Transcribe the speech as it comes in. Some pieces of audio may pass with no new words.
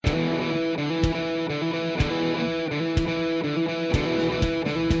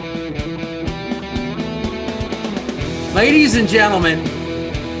Ladies and gentlemen,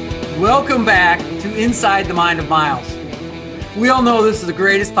 welcome back to Inside the Mind of Miles. We all know this is the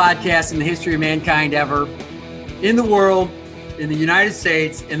greatest podcast in the history of mankind ever, in the world, in the United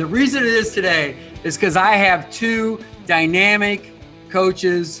States. And the reason it is today is because I have two dynamic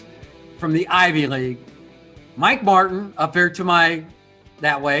coaches from the Ivy League. Mike Martin up here to my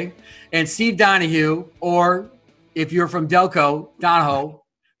that way, and Steve Donahue, or if you're from Delco, Donahoe.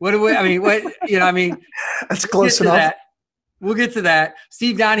 That's close enough. We'll get to that.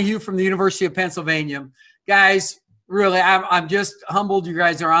 Steve Donahue from the University of Pennsylvania. Guys, really, I'm just humbled you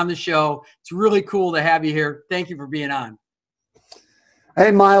guys are on the show. It's really cool to have you here. Thank you for being on.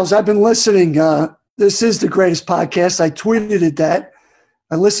 Hey, Miles, I've been listening. This is the greatest podcast. I tweeted it that.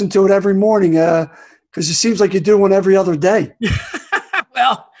 I listen to it every morning because it seems like you do one every other day.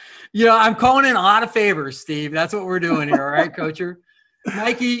 Well, I'm calling in a lot of favors, Steve. That's what we're doing here. All right, Coacher?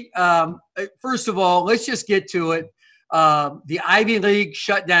 Mikey, first of all, let's just get to it. The Ivy League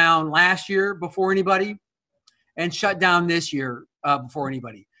shut down last year before anybody and shut down this year before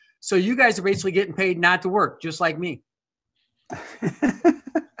anybody. So you guys are basically getting paid not to work, just like me.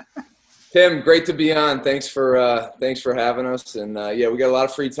 Tim, great to be on. Thanks for having us. And we got a lot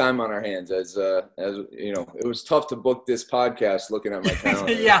of free time on our hands. As you know, it was tough to book this podcast looking at my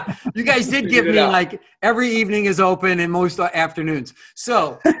calendar. Yeah, you guys did give me like every evening is open and most afternoons.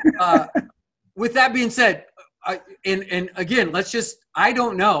 So with that being said, and again, I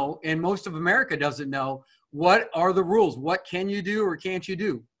don't know, and most of America doesn't know, what are the rules? What can you do or can't you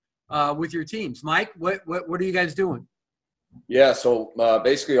do with your teams? Mike, what are you guys doing? Yeah, so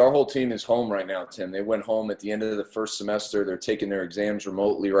basically our whole team is home right now, Tim. They went home at the end of the first semester. They're taking their exams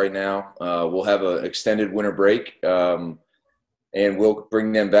remotely right now. We'll have an extended winter break, and we'll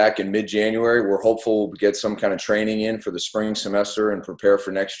bring them back in mid-January. We're hopeful we'll get some kind of training in for the spring semester and prepare for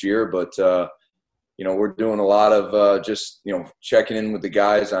next year. But, we're doing a lot of just checking in with the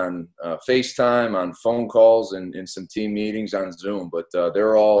guys on FaceTime, on phone calls, and some team meetings on Zoom. But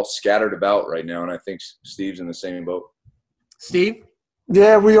they're all scattered about right now, and I think Steve's in the same boat. Steve?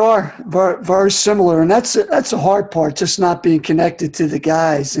 Yeah, we are very, very similar, and that's the hard part, just not being connected to the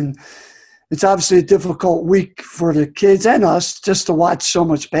guys. And it's obviously a difficult week for the kids and us just to watch so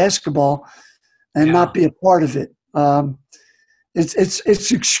much basketball and not be a part of it.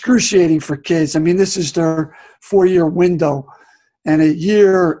 It's excruciating for kids. I mean, this is their 4-year window, and a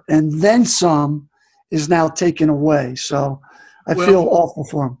year and then some is now taken away. So I feel awful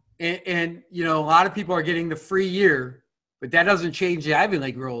for them. And a lot of people are getting the free year. But that doesn't change the Ivy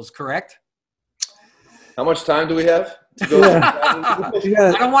League rules, correct? How much time do we have to go? I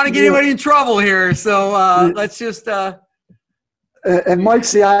don't want to get anybody in trouble here, so let's just and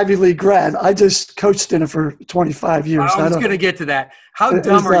Mike's the Ivy League grad. I just coached in it for 25 years. I was going to get to that. How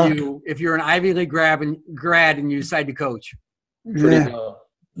dumb are you if you're an Ivy League grad and you decide to coach? No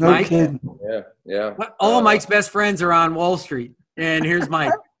Mike? kidding. Yeah. All of Mike's best friends are on Wall Street, and here's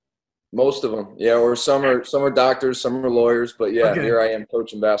Mike. Most of them, yeah. Or some are doctors, some are lawyers, but Here I am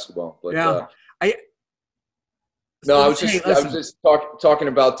coaching basketball. But I was just talking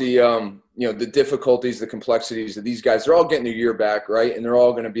about the the difficulties, the complexities of these guys. They're all getting their year back, right? And they're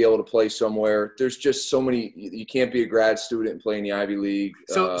all going to be able to play somewhere. There's just so many. You can't be a grad student and play in the Ivy League.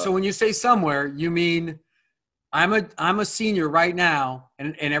 So when you say somewhere, you mean I'm a senior right now,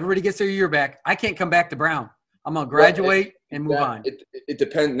 and everybody gets their year back. I can't come back to Brown. I'm gonna graduate and move on. It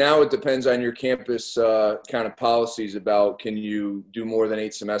depends. Now it depends on your campus kind of policies about can you do more than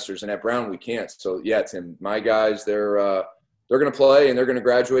 8 semesters. And at Brown we can't. So yeah, Tim, my guys, they're going to play and they're going to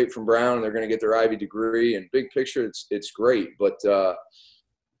graduate from Brown and they're going to get their Ivy degree. And big picture, it's great, but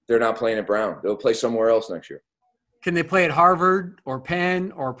they're not playing at Brown. They'll play somewhere else next year. Can they play at Harvard or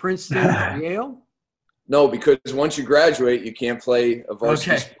Penn or Princeton or Yale? No, because once you graduate, you can't play a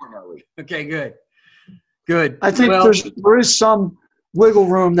varsity sport in our league. Okay, good. I think there is some wiggle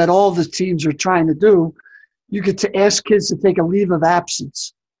room that all the teams are trying to do. You get to ask kids to take a leave of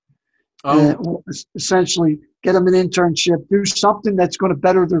absence. Essentially, get them an internship, do something that's going to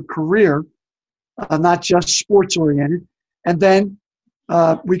better their career, not just sports oriented. And then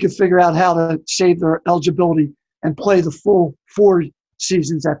we can figure out how to save their eligibility and play the full 4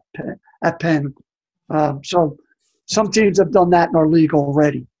 seasons at Penn. So some teams have done that in our league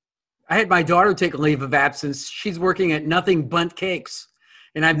already. I had my daughter take a leave of absence. She's working at Nothing Bundt Cakes,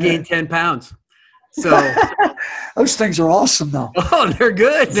 and I've gained 10 pounds. So those things are awesome, though. Oh, they're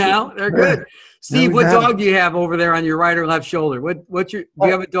good now. They're good. Steve, what dog do you have over there on your right or left shoulder? Do you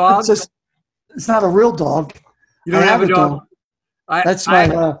have a dog? It's not a real dog. You don't have a dog? That's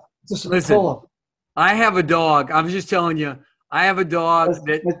my I have a dog. I'm just telling you. I have a dog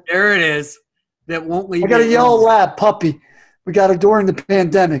there it is. that won't leave. I got a yellow lab puppy. We got her during the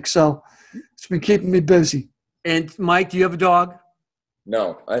pandemic, so it's been keeping me busy. And Mike, do you have a dog?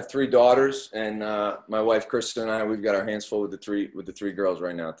 No, I have 3 daughters, and my wife Kristen and I, we've got our hands full with the three girls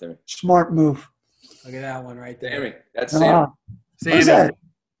right now. Timmy, Smart move. Look at that one right there. Sammy, that's Sammy. Sammy. Who's that?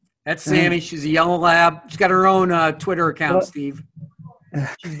 That's Sammy. She's a yellow lab. She's got her own Twitter account, Steve.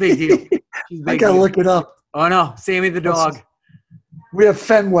 She's a big deal. She's a I big gotta deal. look it up. Oh no, Sammy the dog. We have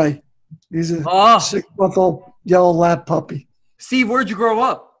Fenway. He's a 6-month-old yellow lab puppy. Steve, where'd you grow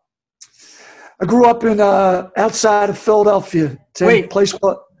up? I grew up in outside of Philadelphia. It's a place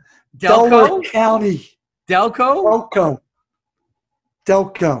called Delaware Delco? County. Delco?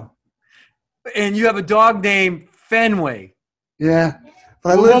 Delco. And you have a dog named Fenway. Yeah.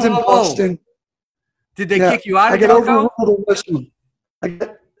 But I lived in Boston. Did they kick you out of I got Delco? overruled on this one.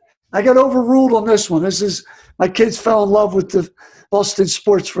 I got overruled on this one. This is my kids fell in love with the Boston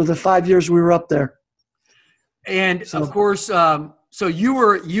sports for the 5 years we were up there. And of course, so you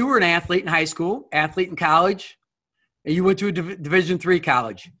were an athlete in high school, athlete in college, and you went to a Division III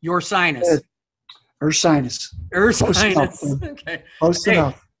college. Ursinus. Ursinus. Ursinus. Okay. Close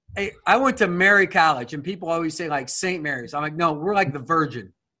enough. Hey, I went to Mary College, and people always say like St. Mary's. I'm like, no, we're like the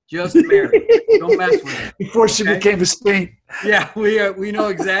Virgin, just Mary. Don't mess with it. Before she became a saint. Yeah, we know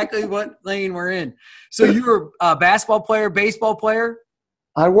exactly what lane we're in. So you were a basketball player, baseball player?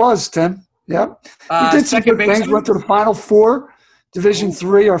 I was, Tim. Yep. We did some good things. Went to the Final Four, Division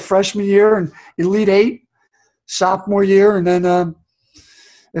III our freshman year, and Elite Eight sophomore year, and then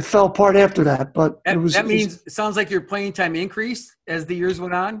it fell apart after that. But it sounds like your playing time increased as the years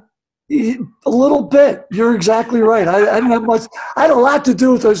went on. A little bit. You're exactly right. I didn't have much. I had a lot to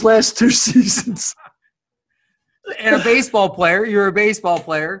do with those last 2 seasons. And a baseball player. You're a baseball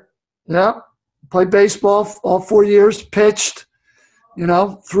player. Yeah. Played baseball all 4 years. Pitched.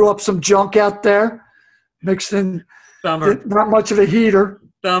 Threw up some junk out there. Mixed in. Thumber. Not much of a heater.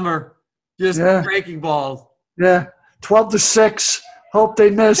 Thumber. Just breaking balls. Yeah. 12-6. Hope they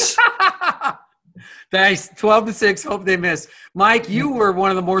miss. Nice. 12-6. Hope they miss. Mike, you were one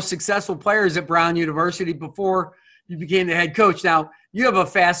of the more successful players at Brown University before you became the head coach. Now, you have a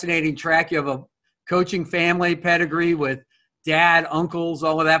fascinating track. You have a coaching family pedigree with dad, uncles,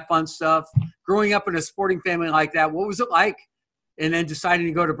 all of that fun stuff. Growing up in a sporting family like that, what was it like? And then deciding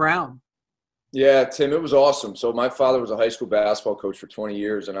to go to Brown. Yeah, Tim, it was awesome. So my father was a high school basketball coach for 20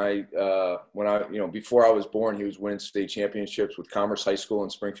 years. And before I was born, he was winning state championships with Commerce High School in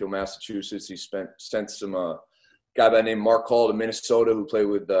Springfield, Massachusetts. He sent some guy by the name Mark Hall to Minnesota who played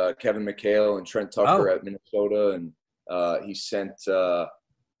with Kevin McHale and Trent Tucker at Minnesota. And he sent a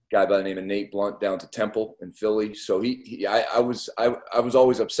guy by the name of Nate Blunt down to Temple in Philly. So I was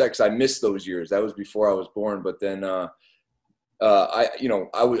always upset because I missed those years. That was before I was born. But then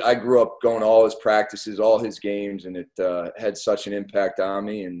I grew up going to all his practices, all his games, and it had such an impact on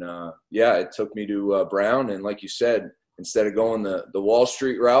me. And it took me to Brown. And like you said, instead of going the Wall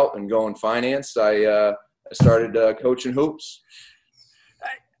Street route and going finance, I started coaching hoops.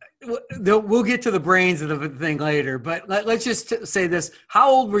 We'll get to the brains of the thing later, but let's just say this. How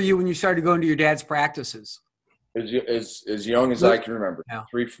old were you when you started going to your dad's practices? As young as I can remember, yeah.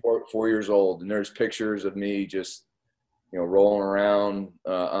 3, 4 years old. And there's pictures of me just rolling around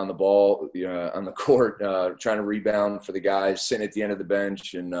on the ball, on the court, trying to rebound for the guys, sitting at the end of the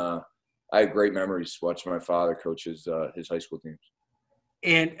bench. And I have great memories watching my father coach his high school teams.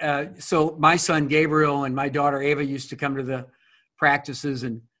 And so my son Gabriel and my daughter Ava used to come to the practices,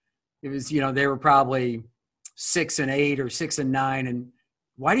 and it was, they were probably 6 and 8 or 6 and 9. And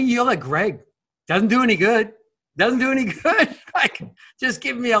why do you yell at Greg? Doesn't do any good. Like, just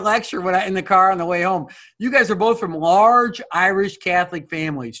give me a lecture in the car on the way home. You guys are both from large Irish Catholic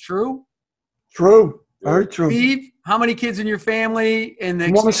families. True? True. Very true. Steve, how many kids in your family?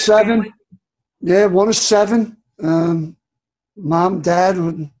 One of 7. Family? Yeah, 1 of 7. Mom,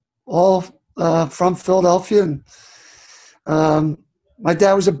 dad, all from Philadelphia. And my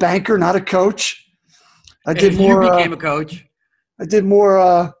dad was a banker, not a coach. You became a coach. I did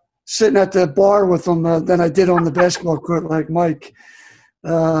more sitting at the bar with him than I did on the basketball court, like Mike,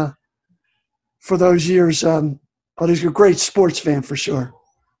 for those years. But he's a great sports fan for sure.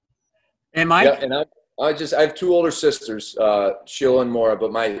 And Mike? Yeah, and I have 2 older sisters, Sheila and Maura,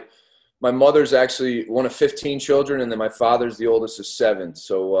 but my mother's actually one of 15 children, and then my father's the oldest of 7.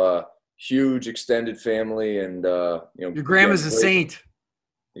 So huge extended family, and your grandma's a saint.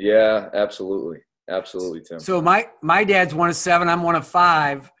 Yeah, absolutely, Tim. So my dad's 1 of 7. I'm 1 of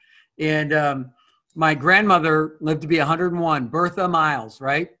 5, and my grandmother lived to be 101, Bertha Miles,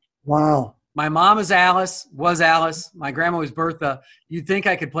 right? Wow. My mom was Alice. My grandma was Bertha. You'd think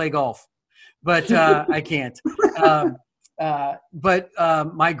I could play golf. but I can't. But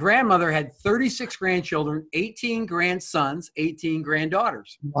my grandmother had 36 grandchildren, 18 grandsons, 18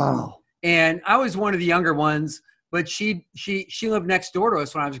 granddaughters. Wow. And I was one of the younger ones, but she lived next door to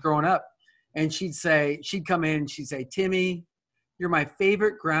us when I was growing up. And she'd come in and she'd say, Timmy, you're my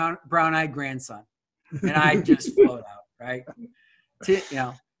favorite brown-eyed grandson. And I'd just float out, right? 6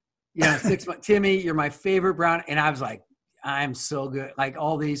 months, Timmy, you're my favorite brown. And I was like, I'm so good. Like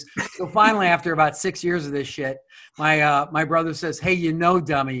all these. So finally, after about 6 years of this shit, my brother says, hey,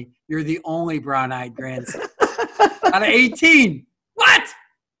 dummy, you're the only brown-eyed grandson out of 18. What?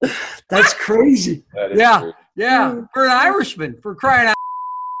 That's crazy. That is Yeah. Yeah. For an Irishman, for crying out.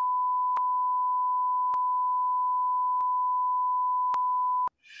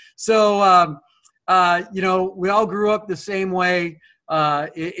 So, we all grew up the same way.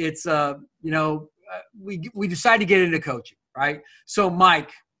 We decided to get into coaching, right? So,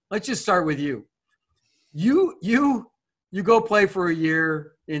 Mike, let's just start with you. You go play for a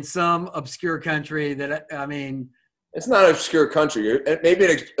year in some obscure country it's not an obscure country. Maybe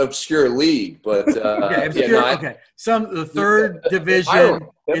an obscure league, but okay, obscure. Okay, the third division Ireland.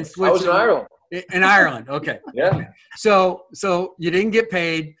 in Switzerland. I was in Ireland. In Ireland, okay. Yeah. Okay. So you didn't get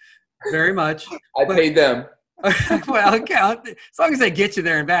paid very much. I paid them. Well, okay, as long as they get you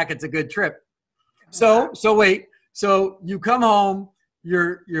there and back, it's a good trip. So wait. So you come home.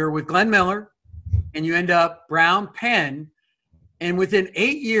 You're with Glenn Miller, and you end up Brown Penn. And within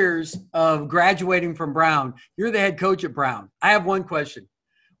 8 years of graduating from Brown, you're the head coach at Brown. I have one question.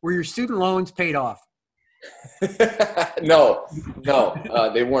 Were your student loans paid off? No,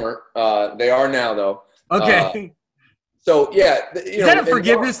 they weren't. They are now, though. Okay. Is that a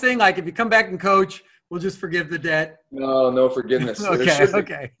forgiveness thing? Like if you come back and coach, we'll just forgive the debt? No forgiveness.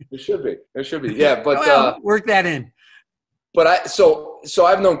 Okay. There should be. Yeah, but work that in. But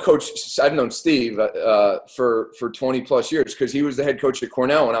I've known Steve for 20 plus years because he was the head coach at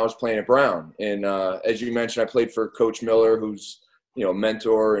Cornell when I was playing at Brown. And as you mentioned, I played for Coach Miller, who's a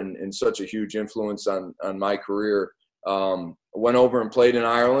mentor and such a huge influence on my career. Went over and played in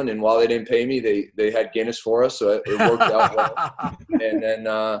Ireland, and while they didn't pay me, they had Guinness for us, so it worked out well. And then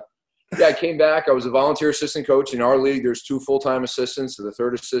I came back. I was a volunteer assistant coach in our league. There's 2 full-time assistants, so the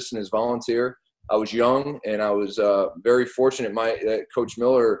third assistant is volunteer. I was young, and I was very fortunate. Coach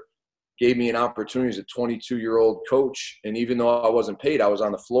Miller gave me an opportunity as a 22-year-old coach, and even though I wasn't paid, I was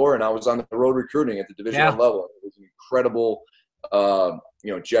on the floor and I was on the road recruiting at the Division I level. It was an incredible,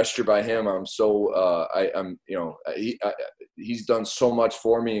 gesture by him. I'm so he's done so much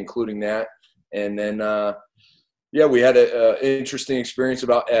for me, including that. And then we had an interesting experience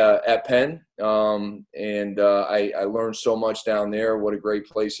at Penn, and I learned so much down there. What a great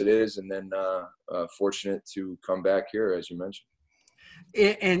place it is, and then fortunate to come back here, as you mentioned.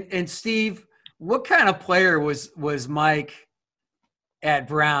 And Steve, what kind of player was Mike at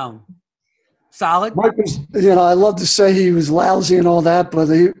Brown? Solid? Mike was, I love to say he was lousy and all that, but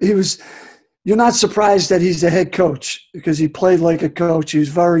he was. You're not surprised that he's the head coach because he played like a coach. He was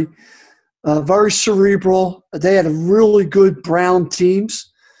very cerebral. They had a really good Brown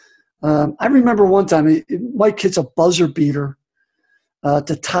teams. I remember one time Mike hits a buzzer beater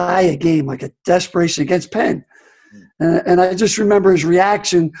to tie a game, like a desperation against Penn. And I just remember his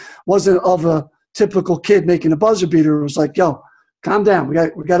reaction wasn't of a typical kid making a buzzer beater. It was like, yo, calm down.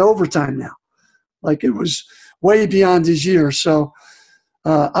 We got overtime now. Like it was way beyond his years. So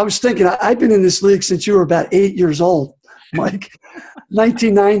I was thinking, I've been in this league since you were about 8 years old, Mike.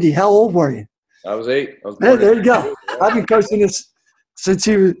 1990. How old were you? I was 8. There you go. I've been coaching this since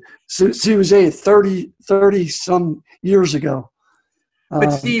he was 8, 30 some years ago.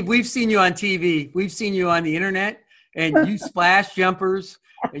 But Steve, we've seen you on TV. We've seen you on the internet, and you splash jumpers,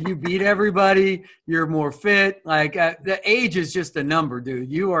 and you beat everybody. You're more fit. Like the age is just a number,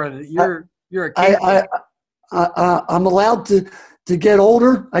 dude. You're a kid. I'm allowed to get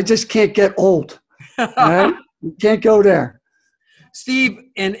older. I just can't get old. All right? You can't go there. Steve,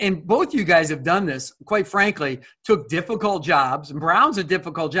 and both you guys have done this, quite frankly, took difficult jobs. And Brown's a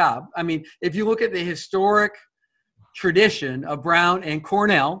difficult job. I mean, if you look at the historic tradition of Brown and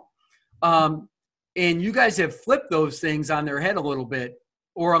Cornell, and you guys have flipped those things on their head a little bit,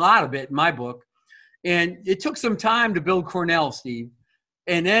 or a lot of it in my book. And it took some time to build Cornell, Steve.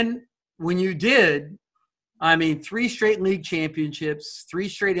 And then when you did, 3 straight league championships, 3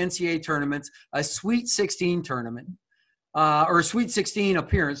 straight NCAA tournaments, a Sweet 16 tournament, or a Sweet 16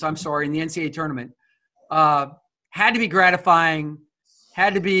 appearance, in the NCAA tournament, had to be gratifying,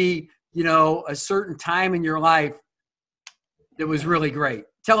 had to be, a certain time in your life that was really great.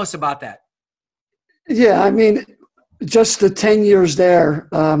 Tell us about that. Yeah, just the 10 years there,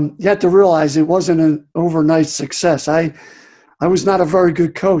 you have to realize it wasn't an overnight success. I was not a very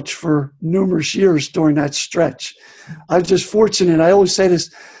good coach for numerous years during that stretch. I was just fortunate. I always say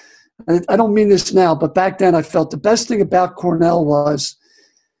this, and I don't mean this now, but back then I felt the best thing about Cornell was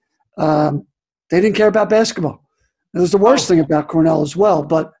they didn't care about basketball. It was the worst thing about Cornell as well.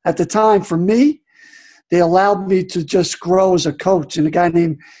 But at the time, for me, they allowed me to just grow as a coach. And a guy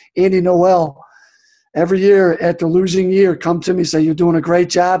named Andy Noel, every year after losing year, come to me and say, "You're doing a great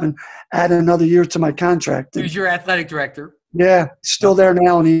job," and add another year to my contract. He was your athletic director. Yeah, still there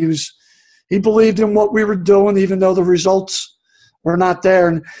now. And he believed in what we were doing, even though the results were not there.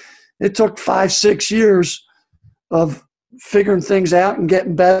 And it took 5-6 years of figuring things out and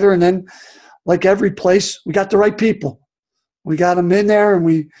getting better. And then, like every place, we got the right people. We got them in there, and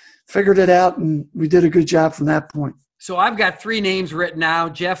we figured it out, and we did a good job from that point. So I've got 3 names written now: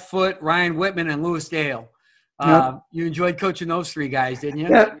 Jeff Foote, Ryan Whitman, and Lewis Dale. Yep. You enjoyed coaching those 3 guys, didn't you?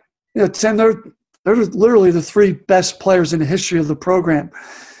 Yeah, Tim, they're literally the 3 best players in the history of the program.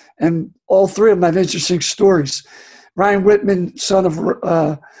 And all 3 of them have interesting stories. Ryan Whitman, son of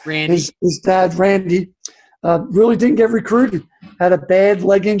Randy. His dad, Randy, really didn't get recruited. Had a bad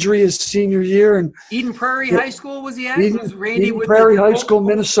leg injury his senior year. And Eden Prairie High School was he at? Eden Prairie High School,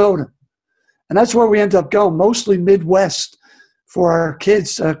 Minnesota. And that's where we ended up going, mostly Midwest for our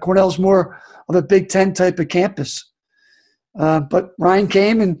kids. Cornell's more of a Big Ten type of campus. But Ryan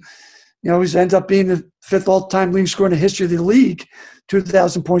came and, he's ended up being the 5th all-time leading scorer in the history of the league,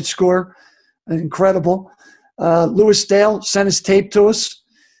 2,000-point scorer, incredible. Lewis Dale sent his tape to us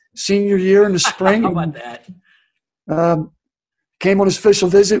senior year in the spring. How about that? Came on his official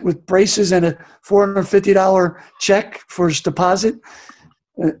visit with braces and a $450 check for his deposit.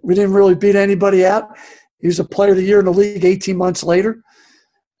 We didn't really beat anybody out. He was a player of the year in the league 18 months later.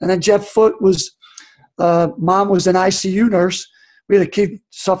 And then Jeff Foote mom was an ICU nurse. We had a kid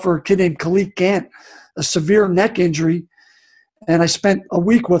named Khalid Gant, a severe neck injury. And I spent a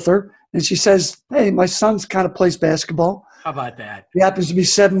week with her. And she says, "Hey, my son's kind of plays basketball." How about that? He happens to be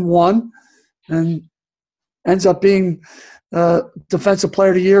 7'1", and ends up being defensive player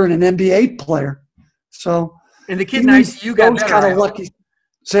of the year and an NBA player. So, and the kid in ICU got better. Kind of lucky.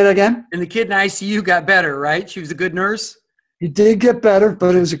 Say that again. And the kid in ICU got better, right? She was a good nurse. He did get better,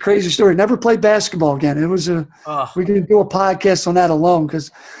 but it was a crazy story. Never played basketball again. It was we can do a podcast on that alone because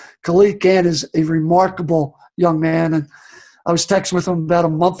Khalid Gant is a remarkable young man, and I was texting with him about a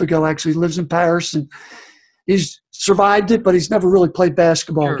month ago. Actually, he lives in Paris, and he's survived it, but he's never really played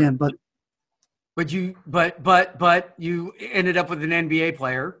basketball again. But you ended up with an NBA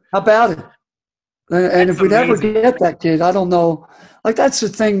player. How about it? And if we never get that kid, I don't know. Like, that's the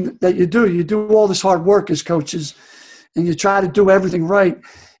thing that you do. You do all this hard work as coaches, and you try to do everything right.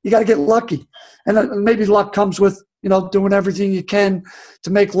 You got to get lucky. And maybe luck comes with, doing everything you can to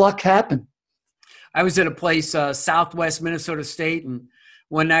make luck happen. I was at a place, Southwest Minnesota State, and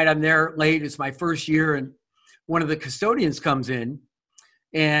one night I'm there late. It's my first year, and one of the custodians comes in,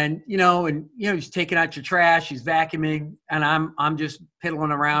 and he's taking out your trash, he's vacuuming, and I'm just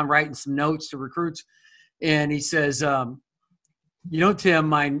piddling around writing some notes to recruits, and he says, Tim,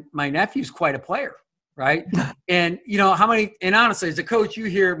 my nephew's quite a player, right? And and honestly, as a coach, you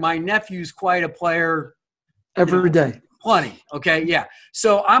hear my nephew's quite a player every day. Plenty, okay, yeah.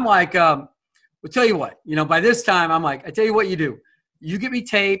 So I'm like, well, tell you what, by this time, I'm like, I tell you what you do. You get me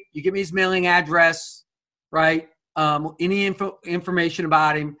tape, you get me his mailing address, right? Any information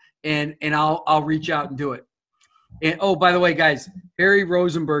about him, and I'll reach out and do it. And oh, by the way, guys, Harry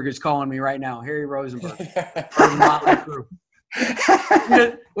Rosenberg is calling me right now. Harry Rosenberg. He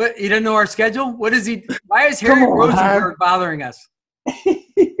doesn't know our schedule? What is he? Why is Harry Rosenberg bothering us?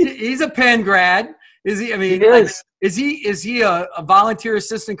 He's a Penn grad. Is he? I mean, is he a volunteer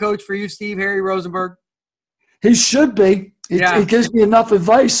assistant coach for you, Steve? Harry Rosenberg? He should be. He gives me enough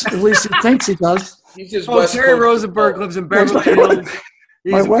advice. At least he thinks he does. He's just Harry Rosenberg lives in Beverly Hills.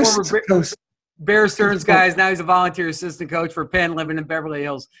 He's a former Bear Stearns guy. Now he's a volunteer assistant coach for Penn, living in Beverly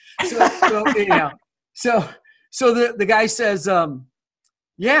Hills. So the guy says,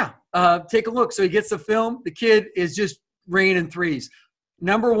 take a look. So he gets the film. The kid is just raining threes.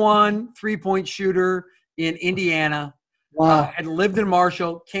 Number 1 3-point shooter in Indiana. Wow. Had lived in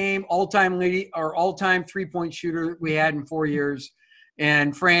Marshall. Came all-time 3-point shooter we had in 4 years.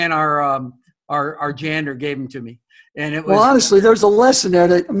 And Fran, our janitor, gave him to me. And it was, well, honestly, there's a lesson there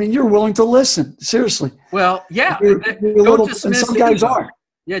that, you're willing to listen. Seriously. Well, yeah. Don't dismiss. And some guys are.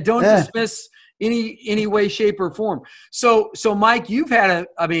 Yeah, don't dismiss any way, shape, or form. So Mike, you've had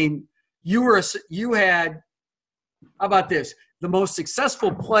you had, how about this? The most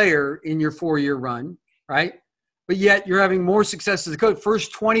successful player in your 4-year run, right? but yet you're having more success as a coach.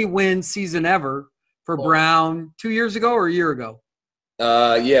 First 20-win season ever for Brown 2 years ago or a year ago?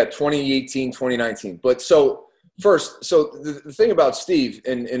 2018, 2019. But so the thing about Steve,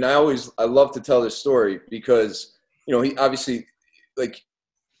 and I love to tell this story because, he obviously, like,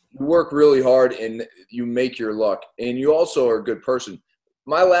 you work really hard and you make your luck, and you also are a good person.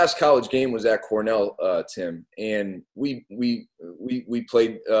 My last college game was at Cornell, Tim, and we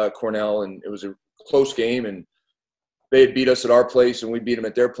played Cornell, and it was a close game, and they had beat us at our place, and we beat them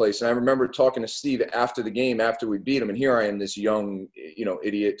at their place. And I remember talking to Steve after the game, after we beat them, and here I am, this young,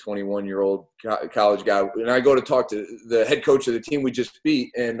 idiot, 21-year-old college guy, and I go to talk to the head coach of the team we just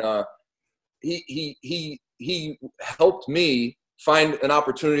beat, and he helped me find an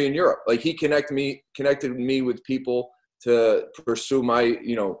opportunity in Europe. Like, he connected me with people to pursue my,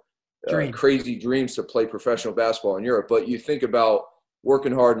 crazy dreams to play professional basketball in Europe. But you think about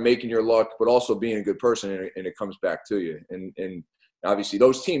working hard, making your luck, but also being a good person, and it comes back to you. And obviously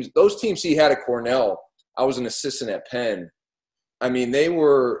those teams he had at Cornell, I was an assistant at Penn. I mean, they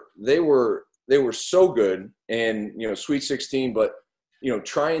were so good, and Sweet 16, but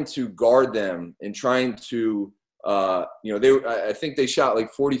trying to guard them and trying to I think they shot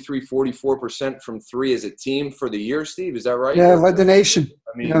like 44% from three as a team for the year. Steve, is that right? Yeah, led the nation.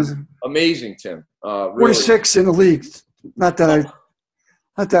 I mean, amazing, Tim. Really. 46 in the league. Not that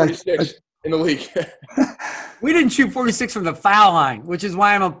 46 in the league. We didn't shoot 46 from the foul line, which is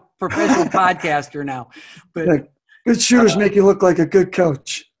why I'm a professional podcaster now. But yeah, good shooters make you look like a good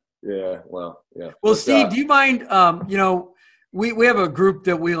coach. Yeah, well, yeah. Well, Steve, do you mind? We have a group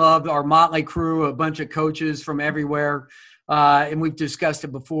that we love, our Motley Crew, a bunch of coaches from everywhere, and we've discussed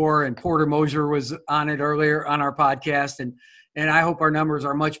it before. And Porter Moser was on it earlier on our podcast, and I hope our numbers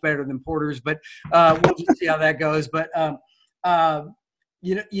are much better than Porter's, but we'll just see how that goes. But as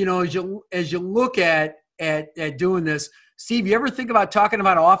you look at doing this, Steve, you ever think about talking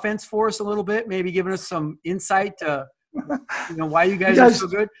about offense for us a little bit? Maybe giving us some insight to why you guys are so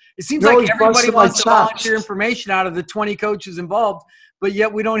good. It seems like everybody wants to volunteer information out of the 20 coaches involved, but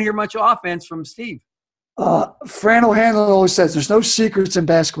yet we don't hear much offense from Steve. Fran O'Hanlon always says there's no secrets in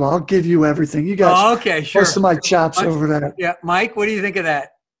basketball. I'll give you everything. You guys okay, sure. Most of my chops over there. Yeah, Mike, what do you think of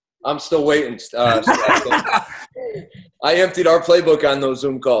that? I'm still waiting. I emptied our playbook on those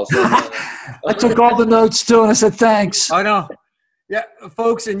Zoom calls. I took all the notes too, and I said thanks. I know. Yeah,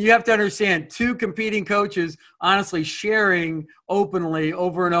 folks, and you have to understand, two competing coaches, honestly, sharing openly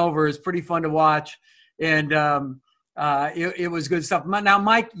over and over is pretty fun to watch, and it was good stuff. Now,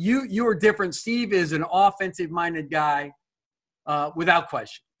 Mike, you are different. Steve is an offensive-minded guy, without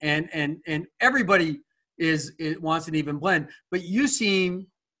question, and everybody wants an even blend. But you seem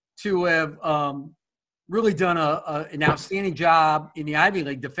to have really done an outstanding job in the Ivy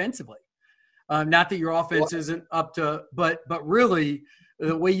League defensively. Not that your offense isn't up to, but really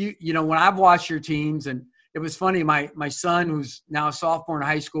the way when I've watched your teams, and it was funny, my son, who's now a sophomore in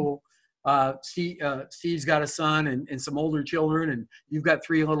high school, Steve's got a son and some older children, and you've got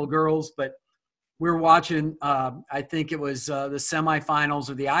 3 little girls, but we're watching, I think it was the semifinals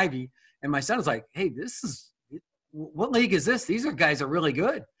of the Ivy, and my son was like, hey, what league is this? These guys are really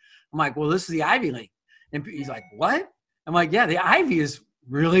good. I'm like, well, this is the Ivy League. And he's like, what? I'm like, yeah, the Ivy is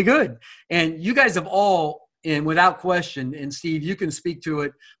really good. And you guys have all, and without question, and Steve, you can speak to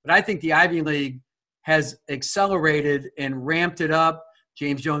it, but I think the Ivy League has accelerated and ramped it up.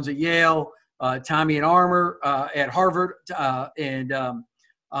 James Jones at Yale, Tommy and Armour at Harvard, the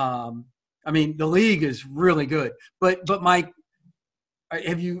league is really good. But Mike,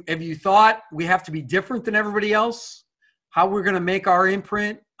 have you thought we have to be different than everybody else? How we're going to make our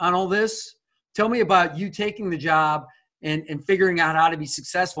imprint on all this? Tell me about you taking the job and figuring out how to be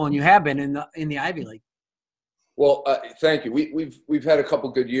successful, and you have been in the Ivy League. Well, thank you. We've had a couple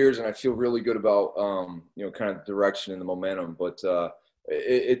good years, and I feel really good about kind of direction and the momentum. But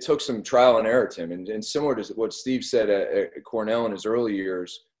it took some trial and error, Tim, and similar to what Steve said at Cornell in his early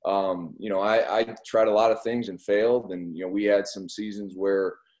years. I tried a lot of things and failed, and we had some seasons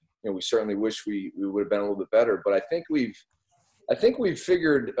where we certainly wish we would have been a little bit better. But I think we've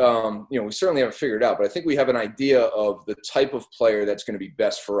figured, we certainly haven't figured out, but I think we have an idea of the type of player that's going to be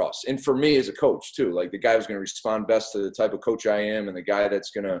best for us. And for me as a coach too, like the guy who's going to respond best to the type of coach I am, and the guy that's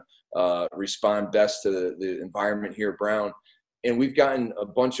going to respond best to the environment here at Brown. And we've gotten a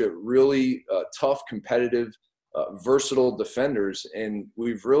bunch of really tough, competitive, versatile defenders, and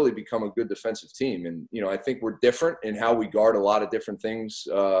we've really become a good defensive team. And, I think we're different in how we guard a lot of different things,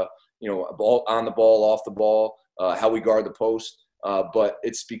 on the ball, off the ball, how we guard the post. But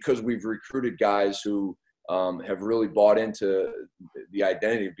it's because we've recruited guys who have really bought into the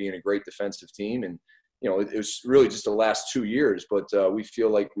identity of being a great defensive team. And it was really just the last 2 years, but we feel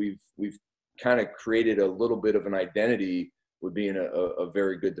like we've kind of created a little bit of an identity with being a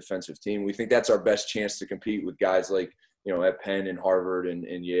very good defensive team. We think that's our best chance to compete with guys like, at Penn and Harvard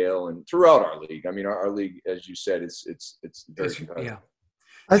and Yale and throughout our league. I mean, our league, as you said, it's very competitive. Yeah.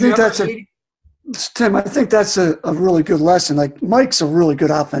 I think Tim, I think that's a really good lesson. Like, Mike's a really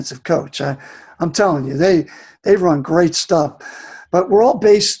good offensive coach. I'm telling you, they run great stuff. But we're all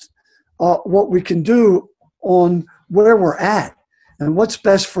based what we can do on where we're at and what's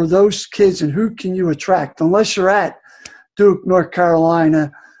best for those kids and who can you attract. Unless you're at Duke, North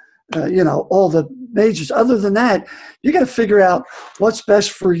Carolina, all the majors. Other than that, you got to figure out what's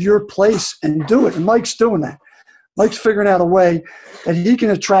best for your place and do it. And Mike's doing that. Mike's figuring out a way that he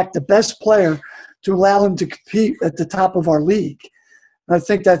can attract the best player to allow him to compete at the top of our league. And I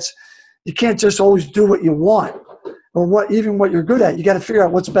think you can't just always do what you want or what you're good at. You got to figure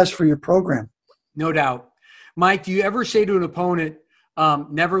out what's best for your program. No doubt. Mike, do you ever say to an opponent,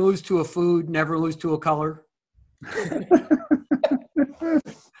 never lose to a food, never lose to a color?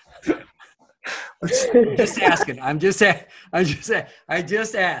 Just asking. I just asked. All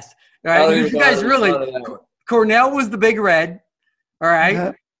right. You guys really – Cornell was the big red. All right.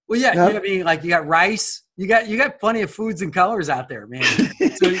 Yeah. Well, yeah. I mean, like, you got rice. You got plenty of foods and colors out there, man.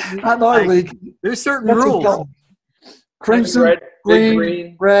 So not our league. There's certain rules. Crimson, red,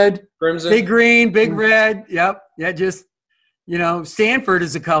 green, red, crimson, big green, big red. Yep. Yeah. Just Stanford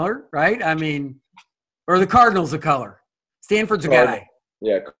is a color, right? I mean, or the Cardinals a color. Stanford's a guy.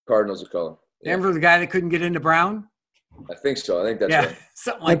 Yeah, Cardinals a color. Yeah. Stanford's the guy that couldn't get into Brown. I think so. I think that's right.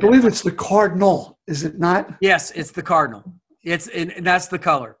 Something like I believe it's the Cardinal, is it not? Yes, it's the Cardinal. And that's the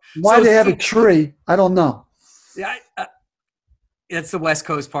color. Why they have a tree, I don't know. Yeah, it's the West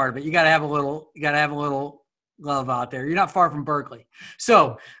Coast part of it. You got to have a little love out there. You're not far from Berkeley.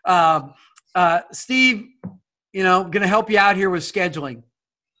 So, Steve, going to help you out here with scheduling.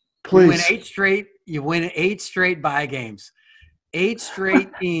 Please. You win 8 straight bye games. 8 straight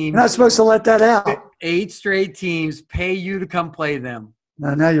teams. You're not supposed to let that out. 8 straight teams pay you to come play them.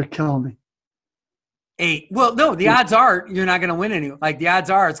 Now you're killing me. 8. Well, no, the odds are you're not going to win any. Like, the odds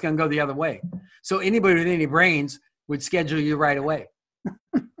are it's going to go the other way. So anybody with any brains would schedule you right away.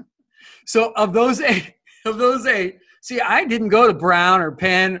 So of those eight, see, I didn't go to Brown or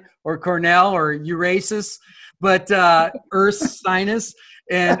Penn or Cornell or Eurasis, but Sinus,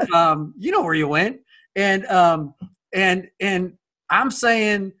 and you know where you went. And I'm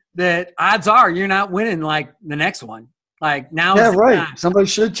saying that odds are you're not winning like the next one. Like, now. Yeah, right. Somebody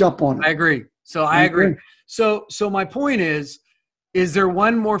should jump on it. I agree. So I agree. So my point is there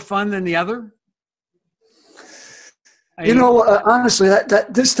one more fun than the other? Honestly,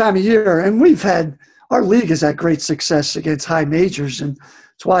 that this time of year, and our league has had great success against high majors, and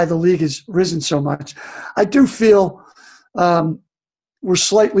it's why the league has risen so much. I do feel we're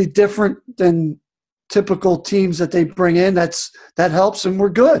slightly different than typical teams that they bring in. That helps, and we're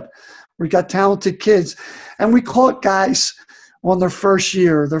good. We got talented kids, and we caught guys on their first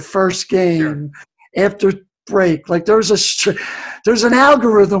year, their first game, after break. Like, there's an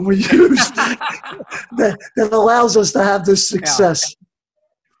algorithm we use that allows us to have this success.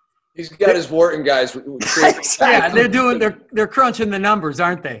 He's got his Wharton guys. Exactly. Yeah, they're crunching the numbers,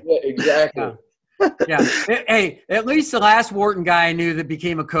 aren't they? Yeah, exactly. Yeah. Hey, at least the last Wharton guy I knew that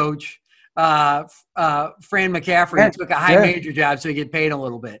became a coach, Fran McCaffrey, took a high major job so he get paid a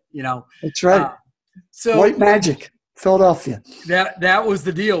little bit. That's right. So White Magic, Philadelphia. That was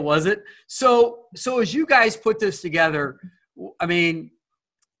the deal, was it? So as you guys put this together, I mean,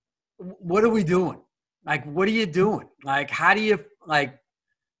 what are we doing? Like, what are you doing? Like, how do you, like,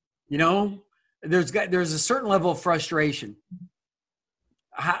 there's a certain level of frustration.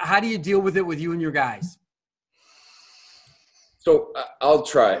 How do you deal with it with you and your guys? So I'll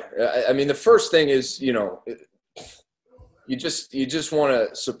try. I mean, the first thing is, you just want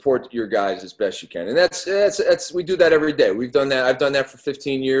to support your guys as best you can. And that's we do that every day. We've done that. I've done that for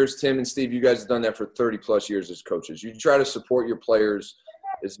 15 years. Tim and Steve, you guys have done that for 30 plus years as coaches. You try to support your players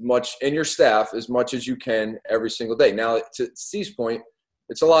as much, and your staff as much as you can every single day. Now, to Steve's point,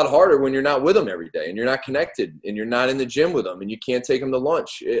 it's a lot harder when you're not with them every day and you're not connected and you're not in the gym with them and you can't take them to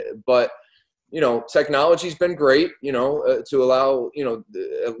lunch. But technology's been great, to allow,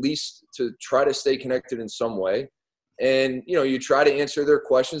 at least to try to stay connected in some way. And, you try to answer their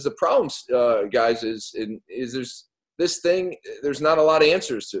questions. The problem, guys, is there's this thing, there's not a lot of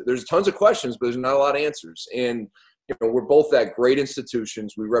answers to. There's tons of questions, but there's not a lot of answers. And, we're both at great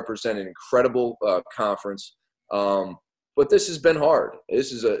institutions. We represent an incredible conference. But this has been hard.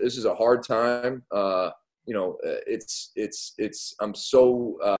 This is a hard time.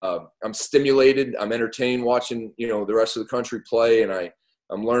 I'm stimulated. I'm entertained watching, the rest of the country play, and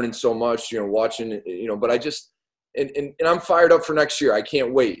I'm learning so much, watching, but and I'm fired up for next year. I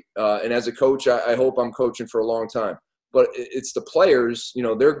can't wait. And as a coach, I hope I'm coaching for a long time. But it's the players,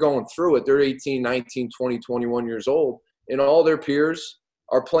 they're going through it. They're 18, 19, 20, 21 years old, and all their peers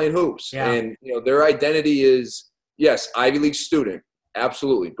are playing hoops. Yeah. And, their identity is, yes, Ivy League student,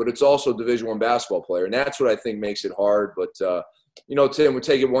 absolutely, but it's also Division I basketball player. And that's what I think makes it hard. But, Tim, we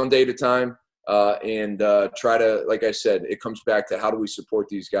take it one day at a time and try to, like I said, it comes back to how do we support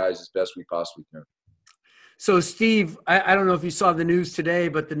these guys as best we possibly can. So, Steve, I don't know if you saw the news today,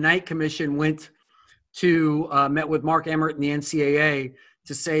 but the Knight Commission met with Mark Emmert and the NCAA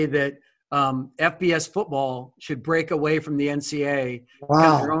to say that FBS football should break away from the NCAA,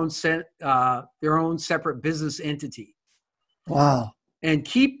 their own separate business entity. Wow. And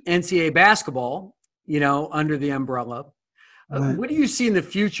keep NCAA basketball, under the umbrella. Right. What do you see in the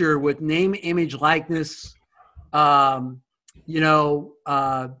future with name, image, likeness? How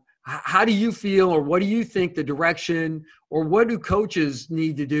do you feel, or what do you think the direction, or what do coaches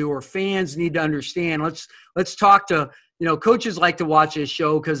need to do, or fans need to understand? Let's talk to, coaches like to watch this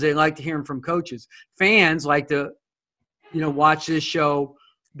show because they like to hear from coaches. Fans like to, watch this show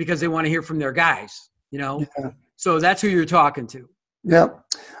because they want to hear from their guys, Yeah. So that's who you're talking to. Yeah.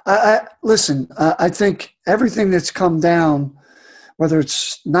 Listen, I think everything that's come down, whether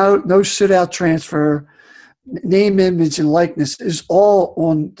it's no sit-out transfer, name, image, and likeness, is all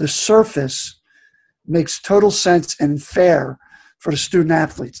on the surface makes total sense and fair for the student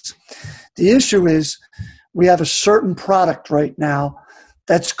athletes. The issue is we have a certain product right now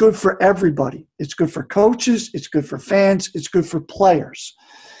that's good for everybody. It's good for coaches. It's good for fans. It's good for players.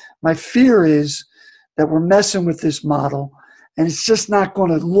 My fear is that we're messing with this model, and it's just not going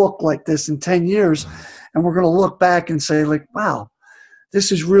to look like this in 10 years. And we're going to look back and say, like, wow,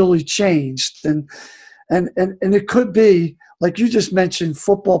 this has really changed. And it could be, like you just mentioned,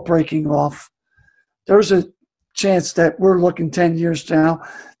 football breaking off. There's a chance that we're looking 10 years now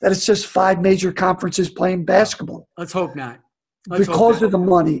that it's just 5 major conferences playing basketball. Let's hope not. Because of the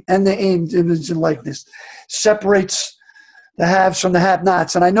money and the aim, image, and likeness. Separates the haves from the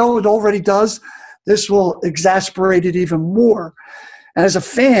have-nots. And I know it already does. This will exasperate it even more. And as a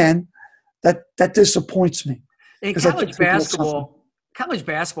fan, that disappoints me. And college basketball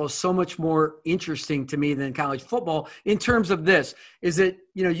is so much more interesting to me than college football in terms of this. Is that,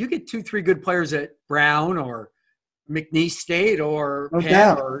 you get 2-3 good players at Brown or McNeese State or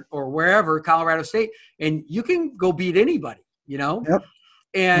Penn or wherever, Colorado State, and you can go beat anybody, Yep.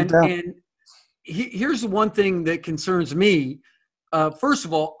 And here's the one thing that concerns me. First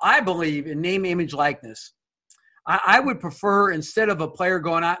of all, I believe in name, image, likeness. I would prefer, instead of a player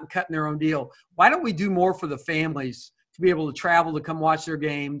going out and cutting their own deal, why don't we do more for the families to be able to travel to come watch their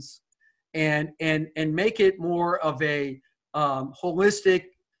games and make it more of a holistic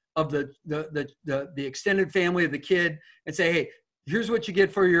of the extended family of the kid, and say, hey, here's what you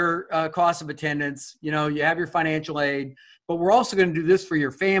get for your cost of attendance. You have your financial aid, but we're also going to do this for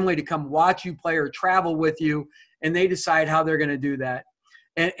your family to come watch you play or travel with you, and they decide how they're going to do that.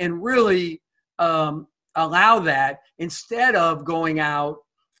 And really allow that, instead of going out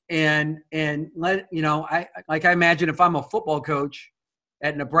and let, I imagine if I'm a football coach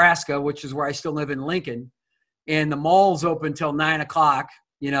at Nebraska, which is where I still live in Lincoln, and the mall's open till 9:00,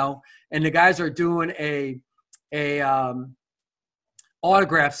 and the guys are doing a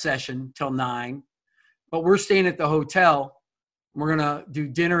autograph session till 9, but we're staying at the hotel. We're going to do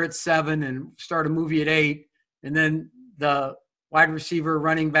dinner at 7 and start a movie at 8. And then the wide receiver,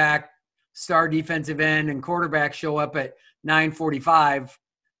 running back, star defensive end, and quarterback show up at 9:45.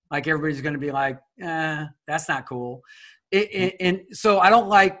 Like, everybody's going to be like, that's not cool. And so I don't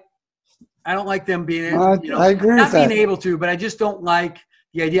like them being, I agree not with that. being able to, but I just don't like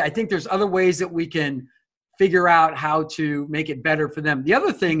the idea. I think there's other ways that we can figure out how to make it better for them. The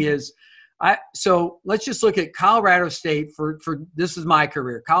other thing is, so let's just look at Colorado State for this is my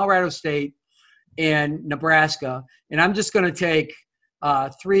career, Colorado State and Nebraska. And I'm just going to take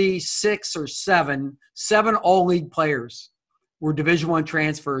 3, 6, or 7 all-league players were Division I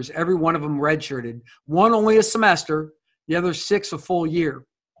transfers, every one of them redshirted. One only a semester, the other 6 a full year.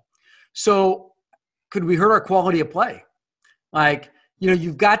 So could we hurt our quality of play? Like,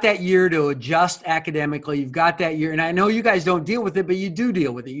 you've got that year to adjust academically. You've got that year. And I know you guys don't deal with it, but you do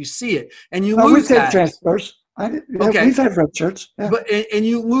deal with it. You see it. And you lose guys. We've had transfers. Okay. We've had red shirts. Yeah. But, and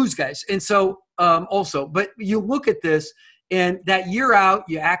you lose guys. And so also, but you look at this, and that year out,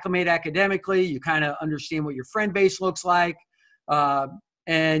 you acclimate academically. You kind of understand what your friend base looks like.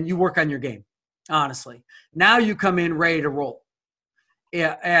 And you work on your game. honestly. Now you come in ready to roll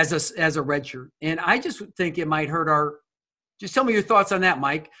as a redshirt. And I just think it might hurt just tell me your thoughts on that,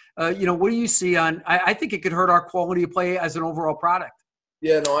 Mike. What do you see I think it could hurt our quality of play as an overall product.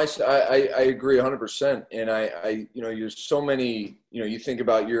 Yeah, no, I agree 100%. And there's so many, you think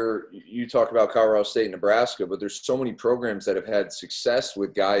about you talk about Colorado State and Nebraska, but there's so many programs that have had success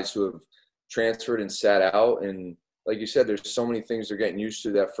with guys who have transferred and sat out. And like you said, there's so many things they're getting used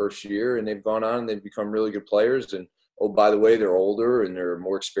to that first year, and they've gone on and they've become really good players. And, oh, by the way, they're older and they're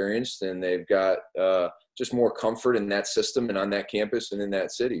more experienced, and they've got just more comfort in that system and on that campus and in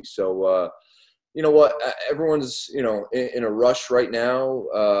that city. So, you know what? Everyone's in a rush right now.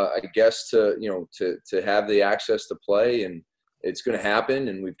 I guess to have the access to play, and it's going to happen,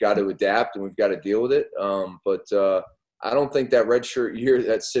 and we've got to adapt and we've got to deal with it. But I don't think that redshirt year,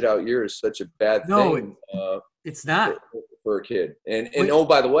 that sit out year, is such a bad thing. It's not for a kid. And oh,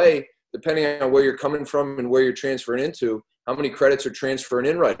 by the way, depending on where you're coming from and where you're transferring into, how many credits are transferring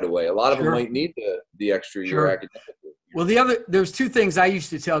in right away? A lot of them might need the extra year academically. Well, there's two things I used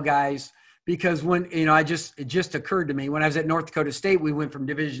to tell guys. Because when, it just occurred to me when I was at North Dakota State, we went from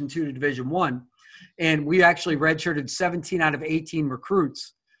Division II to Division I, and we actually redshirted 17 out of 18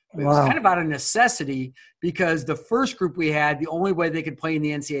 recruits. It was kind of out of necessity because the first group we had, the only way they could play in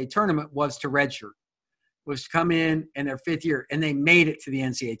the NCAA tournament was to redshirt, was to come in their fifth year, and they made it to the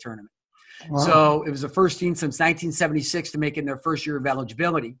NCAA tournament. Wow. So it was the first team since 1976 to make it in their first year of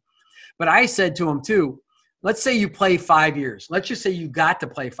eligibility. But I said to them too, let's say you play 5 years. Let's just say you got to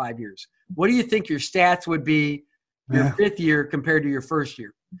play 5 years. What do you think your stats would be your fifth year compared to your first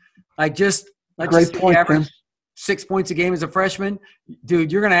year? Let's just average 6 points a game as a freshman. Dude,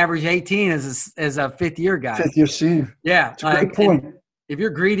 you're going to average 18 as a fifth year guy. Fifth year senior. Yeah. That's a great point. If you're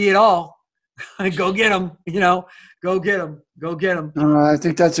greedy at all, go get them, go get them, go get them. I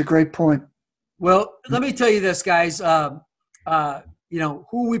think that's a great point. Well, let me tell you this, guys. Who are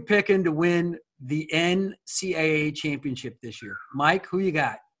we picking to win the NCAA championship this year? Mike, who you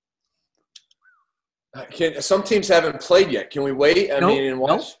got? Some teams haven't played yet. Can we wait?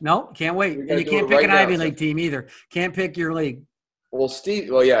 No, can't wait. And you can't pick an Ivy League team either. Can't pick your league. Well,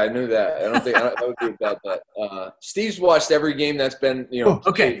 Steve. Well, yeah, I knew that. I don't think that would be a bad bet. Steve's watched every game that's been.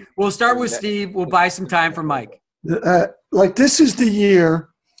 Okay, we'll start with Steve. We'll buy some time for Mike. This is the year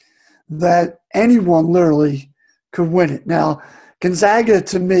that anyone literally could win it. Now, Gonzaga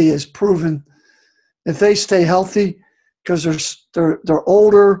to me has proven if they stay healthy, because they're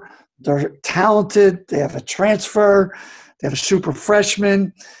older. They're talented. They have a transfer. They have a super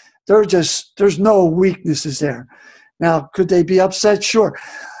freshman. There's no weaknesses there. Now, could they be upset? Sure.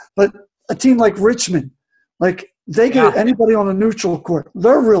 But a team like Richmond, they get anybody on a neutral court.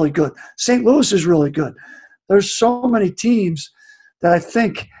 They're really good. St. Louis is really good. There's so many teams that I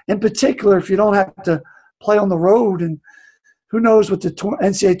think, in particular, if you don't have to play on the road, and who knows what the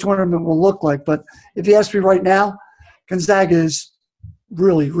NCAA tournament will look like. But if you ask me right now, Gonzaga is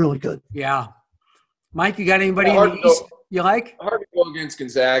really, really good. Yeah. Mike, you got anybody in the East you like? Hard to go against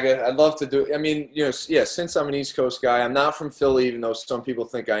Gonzaga. I'd love to do – I mean, since I'm an East Coast guy, I'm not from Philly, even though some people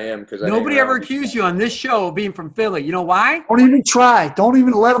think I am. Nobody ever accused you on this show of being from Philly. You know why? Don't even try. Don't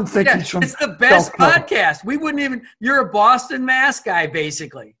even let them think he's from – it's the best podcast. We wouldn't even – you're a Boston Mass guy,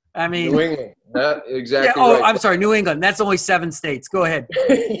 basically. I mean – New England. Exactly right. Oh, I'm sorry, New England. That's only 7 states. Go ahead.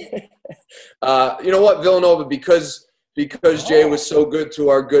 You know what, Villanova, because Jay was so good to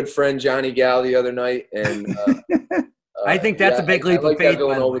our good friend Johnny Gal the other night, and I think that's a big leap of faith.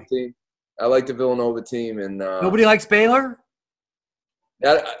 I like the Villanova team, and nobody likes Baylor.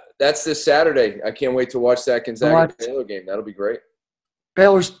 That's this Saturday. I can't wait to watch that Gonzaga Baylor game. That'll be great.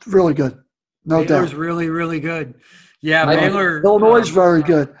 Baylor's really good, no doubt. Baylor's really, really good. Yeah, Baylor. Illinois is very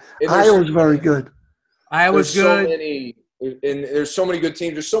good. Iowa's very good. Iowa's good. There's so many good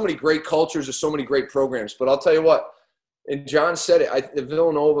teams. There's so many great cultures. There's so many great programs. But I'll tell you what. And John said it. The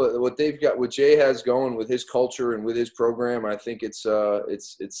Villanova, what they've got, what Jay has going with his culture and with his program, I think it's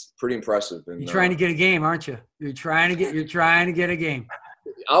pretty impressive. And, you're trying to get a game, aren't you? You're trying to get a game.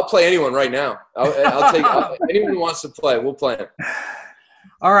 I'll play anyone right now. I'll take anyone who wants to play. We'll play him.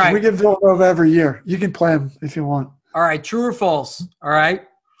 All right. We get Villanova every year. You can play them if you want. All right. True or false? All right.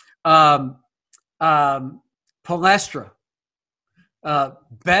 Palestra,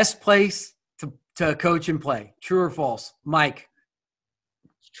 best place to coach and play. True or false? Mike?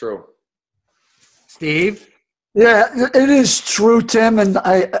 It's true. Steve? Yeah, it is true, Tim. And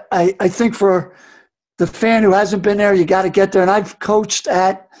I think for the fan who hasn't been there, you got to get there. And I've coached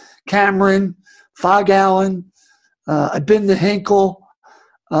at Cameron, Fog Allen. I've been to Hinkle.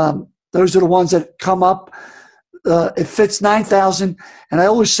 Those are the ones that come up. it fits 9,000. And I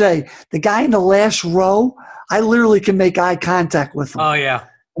always say, the guy in the last row, I literally can make eye contact with him. Oh, yeah.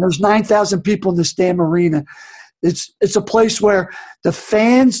 And there's 9,000 people in this damn arena. It's a place where the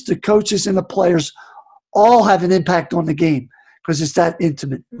fans, the coaches, and the players all have an impact on the game because it's that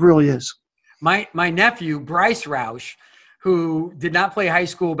intimate. It really is. My nephew, Bryce Roush, who did not play high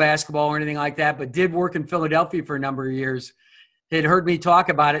school basketball or anything like that, but did work in Philadelphia for a number of years, had heard me talk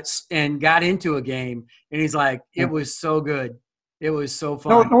about it and got into a game. And he's like, it was so good. It was so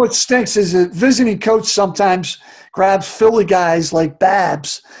fun. No, what stinks is a visiting coach sometimes grabs Philly guys like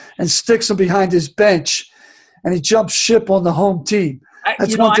Babs and sticks them behind his bench, and he jumps ship on the home team.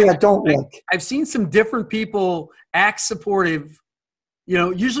 That's one thing I don't like. I've seen some different people act supportive. You know,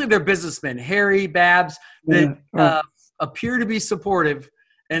 usually they're businessmen, Harry, Babs, that appear to be supportive,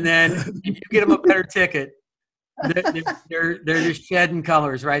 and then if you get them a better ticket, they're just shedding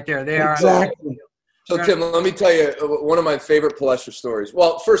colors right there. They are exactly. So Tim, let me tell you one of my favorite Palestra stories.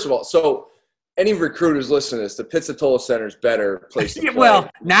 Well, first of all, so any recruiters listening to this, the Pizzatola Center is better place to play. Well,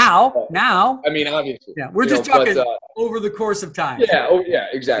 now. I mean, obviously. Yeah, we're just talking over the course of time. Yeah,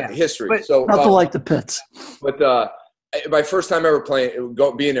 exactly. Yeah. History. But, so nothing like the Pits. But my first time ever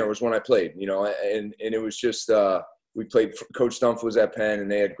being there was when I played, you know, and it was just we played. Coach Stumpf was at Penn, and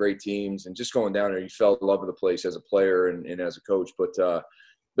they had great teams, and just going down there, you fell in love with the place as a player and as a coach. But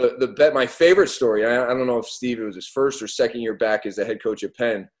my favorite story, I don't know if Steve, it was his first or second year back as the head coach at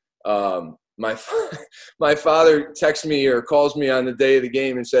Penn. My father texts me or calls me on the day of the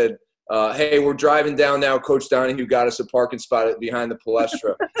game and said, hey, we're driving down now. Coach Donahue got us a parking spot behind the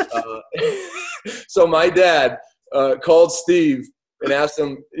Palestra. So my dad called Steve and asked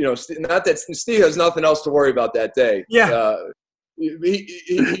him, you know, not that Steve has nothing else to worry about that day. Yeah.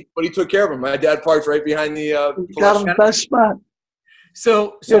 But he took care of him. My dad parked right behind the Palestra. Got him the best spot.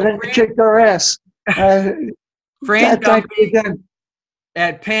 So then he kicked our ass. Fran Dumpy again.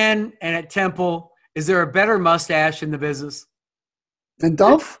 At Penn and at Temple, is there a better mustache in the business? Than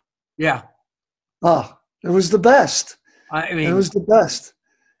Dumpf? Yeah. Oh, it was the best. I mean, it was the best.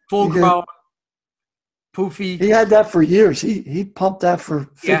 Full grown, poofy. He had that for years. He pumped that for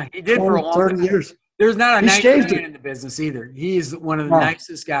 50, he did 20, for a long 30 time. Years. There's not a nice man in the business either. He is one of the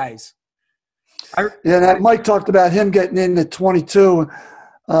nicest guys. That Mike talked about him getting in at 22.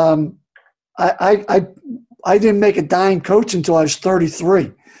 I didn't make a dime coach until I was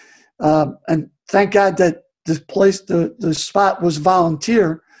 33. And thank God that this place, the spot was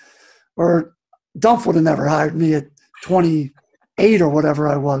volunteer, or Dumpf would have never hired me at 28 or whatever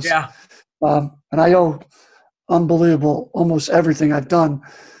I was. Yeah. And I owe unbelievable almost everything I've done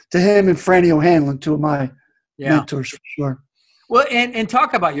to him and Franny O'Hanlon, two of my mentors for sure. Well, and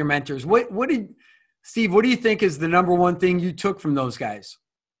talk about your mentors. What do you think is the number one thing you took from those guys?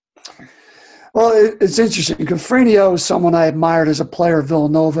 Well, it's interesting because Franio is someone I admired as a player at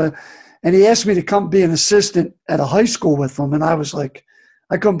Villanova, and he asked me to come be an assistant at a high school with him, and I was like,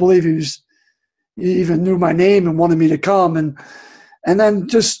 I couldn't believe he even knew my name and wanted me to come, and then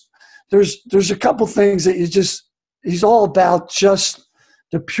just there's a couple things that he's all about just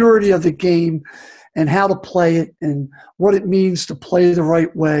the purity of the game and how to play it and what it means to play the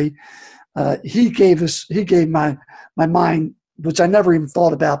right way. He gave my mind, which I never even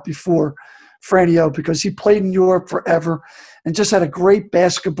thought about before, Franio, because he played in Europe forever and just had a great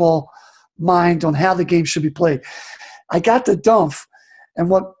basketball mind on how the game should be played. I got to Dumpf, and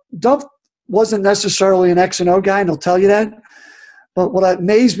what Dumpf wasn't necessarily an X and O guy, and he'll tell you that. But what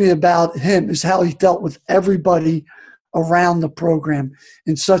amazed me about him is how he dealt with everybody around the program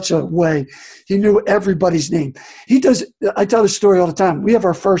in such a way. He knew everybody's name. I tell this story all the time. We have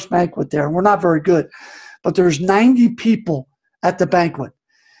our first banquet there, and we're not very good, but there's 90 people at the banquet.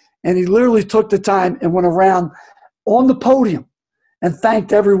 And he literally took the time and went around on the podium and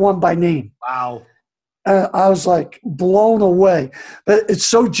thanked everyone by name. Wow. I was like blown away. But it's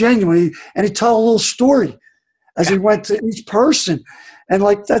so genuine. And he told a little story as he went to each person. And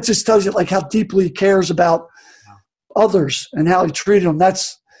like that just tells you like how deeply he cares about others and how he treated them.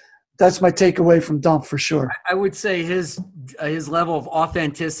 That's my takeaway from Dumpf for sure. I would say his level of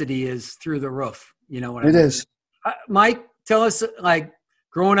authenticity is through the roof. You know what I mean? It is. Mike, tell us, like,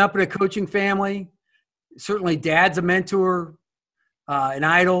 growing up in a coaching family, certainly dad's a mentor, an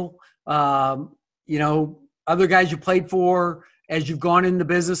idol. You know, other guys you played for as you've gone into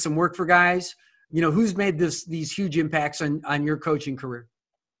business and worked for guys. You know, who's made these huge impacts on your coaching career?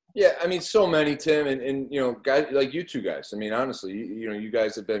 Yeah, I mean, so many, Tim, and you know, guys like you two guys. I mean, honestly, you know, you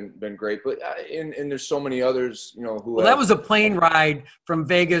guys have been great, but and there's so many others, you know, who. Well, that was a plane ride from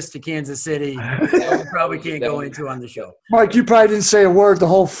Vegas to Kansas City. That we probably can't go into on the show. Mark, you probably didn't say a word the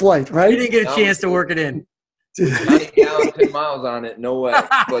whole flight, right? You didn't get a chance to work it in. Not a gallon, 10 miles on it. No way.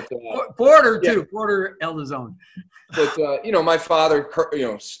 But Porter too. Porter held his own. But my father,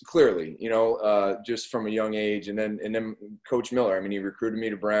 clearly, just from a young age, and then Coach Miller. I mean, he recruited me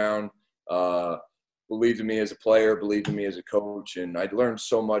to Brown, believed in me as a player, believed in me as a coach, and I learned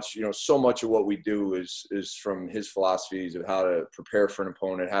so much. So much of what we do is from his philosophies of how to prepare for an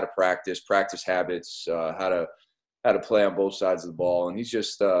opponent, how to practice habits, how to play on both sides of the ball, and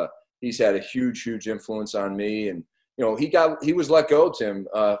he's had a huge influence on me. And he was let go, Tim,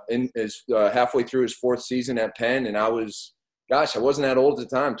 halfway through his fourth season at Penn, and I wasn't that old at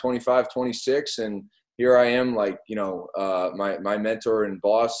the time, 25, 26, and here I am, like, my mentor and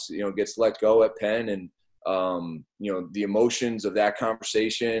boss, gets let go at Penn, and the emotions of that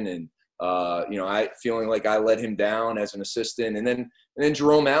conversation, and I feeling like I let him down as an assistant, and then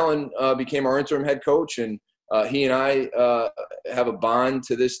Jerome Allen became our interim head coach, and he and I have a bond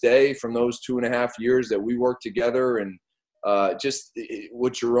to this day from those 2.5 years that we worked together. And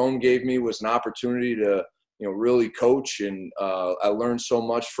what Jerome gave me was an opportunity to, really coach. And I learned so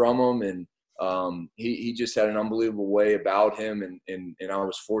much from him. And he just had an unbelievable way about him. And I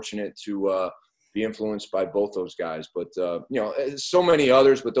was fortunate to be influenced by both those guys. But, so many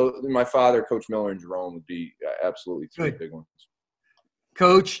others. But my father, Coach Miller, and Jerome would be absolutely three big ones.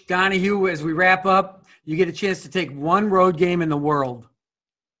 Coach Donahue, as we wrap up, you get a chance to take one road game in the world.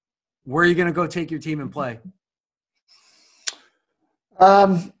 Where are you going to go take your team and play?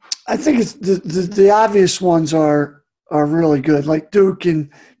 I think it's the obvious ones are really good, like Duke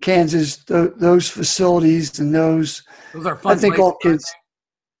and Kansas. Those facilities and those are fun. I think places, all kids.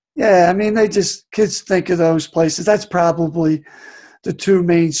 Yeah, I mean, kids think of those places. That's probably the two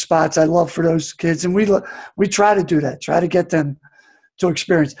main spots I love for those kids, and we try to do that. Try to get them to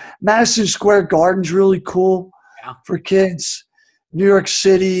experience. Madison Square Garden's really cool for kids. New York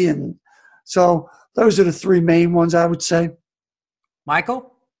City, and so those are the three main ones I would say.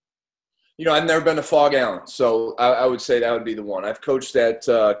 Michael? I've never been to Fog Allen, so I would say that would be the one. I've coached at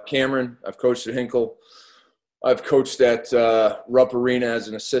Cameron. I've coached at Hinkle. I've coached at Rupp Arena as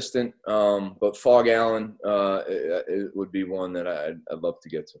an assistant, but Fog Allen it would be one that I'd love to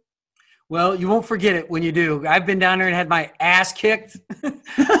get to. Well, you won't forget it when you do. I've been down there and had my ass kicked,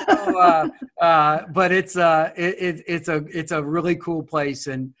 but it's a really cool place.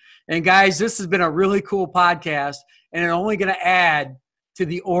 And guys, this has been a really cool podcast, and it's only going to add to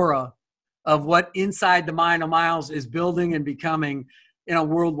the aura of what Inside the Mind of Miles is building and becoming in a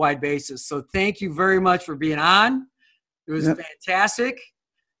worldwide basis. So thank you very much for being on. It was fantastic,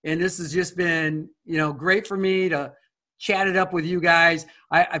 and this has just been great for me to chat it up with you guys.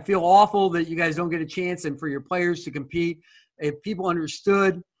 I feel awful that you guys don't get a chance and for your players to compete. If people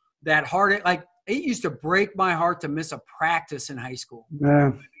understood that heartache, like it used to break my heart to miss a practice in high school.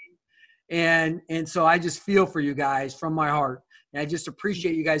 Yeah. And so I just feel for you guys from my heart. And I just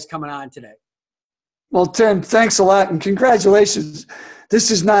appreciate you guys coming on today. Well, Tim, thanks a lot and congratulations.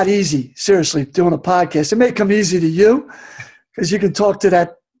 This is not easy, seriously, doing a podcast. It may come easy to you because you can talk to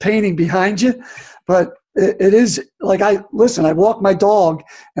that painting behind you, but it is like I walk my dog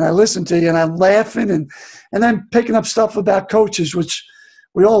and I listen to you and I'm laughing and then picking up stuff about coaches, which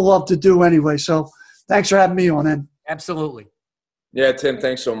we all love to do anyway. So thanks for having me on in. Absolutely. Yeah, Tim,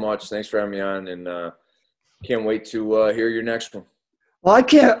 thanks so much. Thanks for having me on, and can't wait to hear your next one. Well, I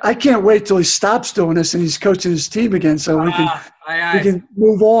can't wait till he stops doing this and he's coaching his team again so we can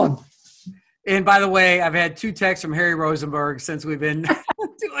move on. And by the way, I've had 2 texts from Harry Rosenberg since we've been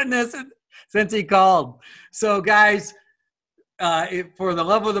doing this since he called. So, guys, for the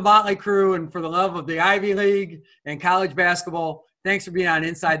love of the Motley Crew and for the love of the Ivy League and college basketball, thanks for being on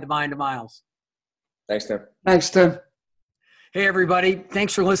Inside the Mind of Miles. Thanks, Tim. Thanks, Tim. Hey, everybody.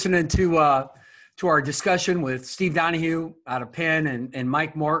 Thanks for listening to our discussion with Steve Donahue out of Penn and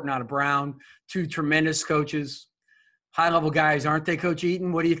Mike Morton out of Brown, 2 tremendous coaches, high-level guys, aren't they, Coach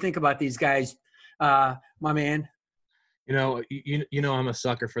Eaton? What do you think about these guys, my man? You know, I'm a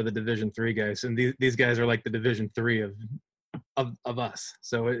sucker for the Division III guys, and these guys are like the Division III of us.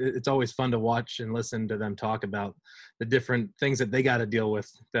 So it's always fun to watch and listen to them talk about the different things that they got to deal with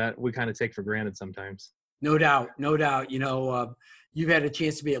that we kind of take for granted sometimes. No doubt. You've had a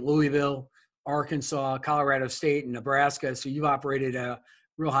chance to be at Louisville, Arkansas, Colorado State, and Nebraska. So you've operated a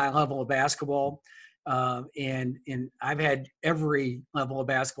real high level of basketball. And I've had every level of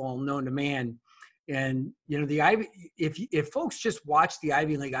basketball known to man. And, the Ivy, if folks just watch the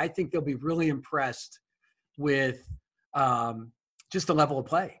Ivy League, I think they'll be really impressed with just the level of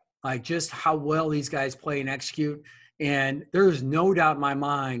play, like just how well these guys play and execute. And there's no doubt in my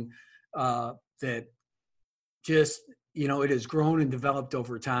mind that just, it has grown and developed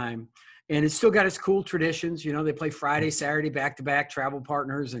over time. and it's still got its cool traditions. You know, they play Friday, Saturday, back-to-back travel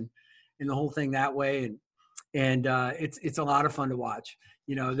partners and the whole thing that way. And it's a lot of fun to watch.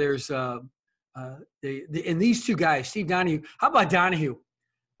 You know, there's and these two guys, Steve Donahue. How about Donahue?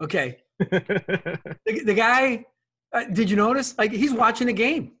 Okay. the guy, did you notice? Like, he's watching a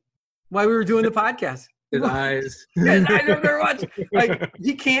game while we were doing the podcast. His eyes. Yeah, I know they're watching. Like,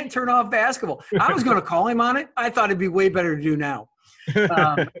 he can't turn off basketball. I was going to call him on it. I thought it'd be way better to do now.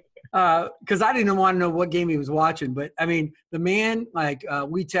 Because I didn't want to know what game he was watching. But, I mean, the man, like,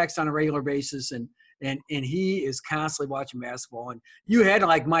 we text on a regular basis, and he is constantly watching basketball. And you had,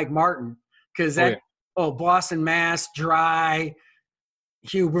 like, Mike Martin, because Boston, Mass, dry,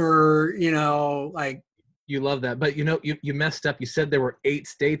 Huber, you know, like. You love that. But, you know, you messed up. You said there were 8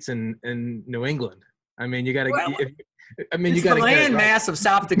 states in New England. I mean, you got to. Well, you got the land mass of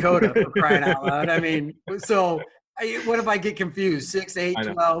South Dakota, for crying out loud. I mean, so what if I get confused? 6, 8,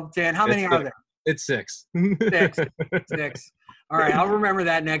 12, 10. How many are there? It's 6. 6. All right, I'll remember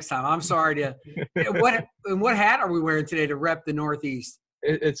that next time. I'm sorry to. What hat are we wearing today to rep the Northeast?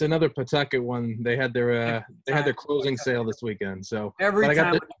 It's another Pawtucket one. They had their closing sale this weekend. So every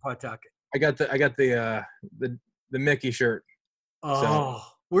time with Pawtucket. I got the Mickey shirt. Oh, so.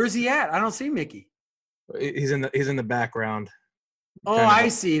 Where's he at? I don't see Mickey. He's in the background. Oh, I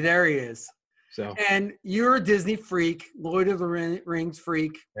see. There he is. So. And you're a Disney freak, Lord of the Rings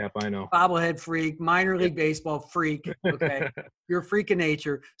freak. Yep, I know. Bobblehead freak, minor league baseball freak. Okay, you're a freak of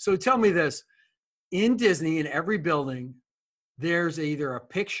nature. So tell me this: in Disney, in every building, there's either a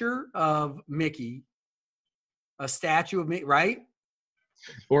picture of Mickey, a statue of Mickey, right?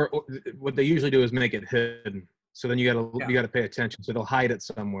 Or what they usually do is make it hidden. So then you gotta pay attention. So they'll hide it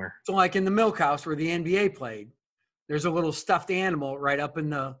somewhere. So like in the Milk House where the NBA played, there's a little stuffed animal right up in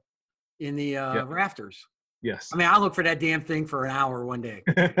the rafters. Yes. I mean, I looked for that damn thing for an hour one day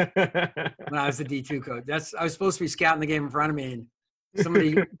when I was the D2 coach. I was supposed to be scouting the game in front of me, and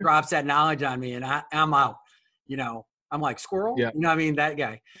somebody drops that knowledge on me, and I'm out. You know, I'm like squirrel. Yeah. You know what I mean? That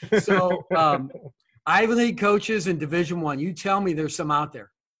guy. So Ivy League coaches in Division I. You tell me there's some out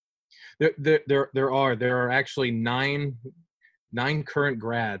there. There are actually nine current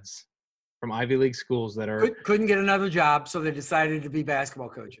grads from Ivy League schools that are couldn't get another job, so they decided to be basketball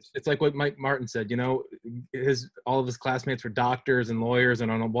coaches. It's like what Mike Martin said. You know, all of his classmates were doctors and lawyers and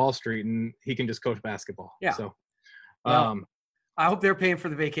on Wall Street, and he can just coach basketball. Yeah. So, I hope they're paying for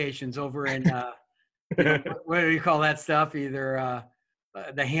the vacations over in you know, what do you call that stuff? Either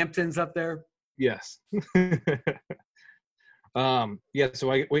the Hamptons up there. Yes. So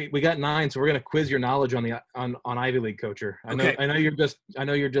we got 9, so we're gonna quiz your knowledge on Ivy League, coacher. I know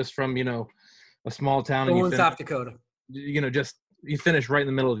you're just from, you know, a small town in South Dakota. You know, you finished right in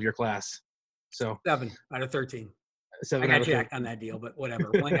the middle of your class. So 7 out of 13. 7 I out got of jacked on that deal, but whatever.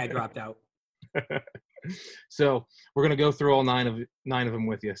 One guy dropped out. So we're gonna go through all 9 of them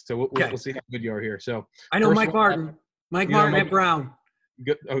with you. So we'll see how good you are here. So I know Mike Martin. Mike Martin at Brown.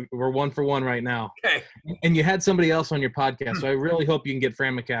 Good. We're 1 for 1 right now. Okay. And you had somebody else on your podcast, so I really hope you can get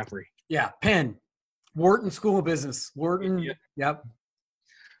Fran McCaffrey. Yeah, Penn, Wharton School of Business. Wharton. Yeah. Yep.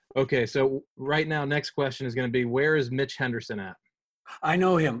 Okay, so right now, next question is going to be, where is Mitch Henderson at? I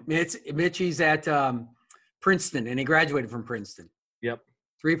know him. Mitch. He's at Princeton, and he graduated from Princeton. Yep.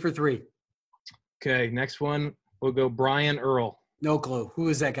 3 for 3. Okay, next one we'll go Brian Earl. No clue. Who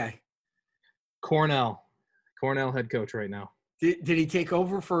is that guy? Cornell head coach right now. Did he take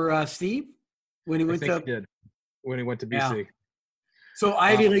over for Steve when he went to? He did. When he went to BC. Yeah. So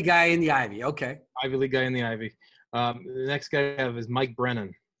Ivy League guy in the Ivy. Okay. Ivy League guy in the Ivy. The next guy I have is Mike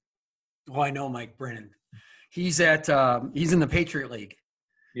Brennan. Oh, I know Mike Brennan. He's at he's in the Patriot League.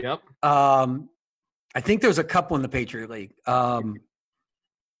 Yep. I think there's a couple in the Patriot League. Well,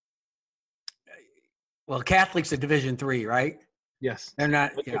 Catholic's a Division III, right? Yes. They're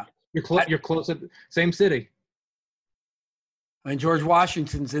not. Yeah. You're close at same city. And George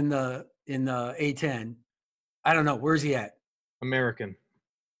Washington's in the A10. I don't know. Where's he at? American.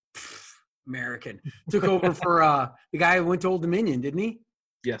 Took over for the guy who went to Old Dominion, didn't he?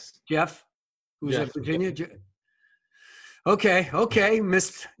 Yes. Jeff, who's at Virginia. Okay.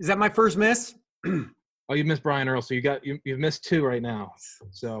 Missed. Is that my first miss? Oh, you missed Brian Earl. So you've missed 2 right now.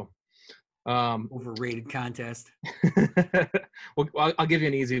 So overrated contest. Well, I'll give you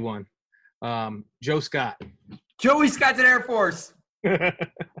an easy one. Joe Scott. Joey Scott's at Air Force.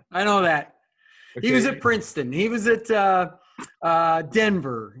 I know that. Okay. He was at Princeton. He was at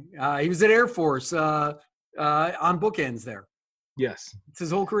Denver. He was at Air Force on bookends there. Yes. It's his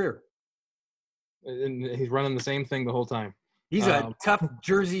whole career. And he's running the same thing the whole time. He's a tough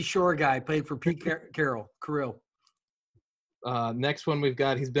Jersey Shore guy. Played for Pete Carroll. Next one we've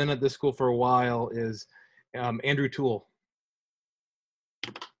got, he's been at this school for a while, is Andrew Toole.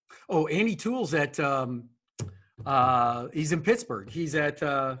 Oh, Andy Toole's at he's in Pittsburgh. He's at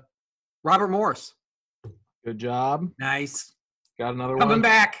Robert Morris. Good job. Nice. Got another Coming one.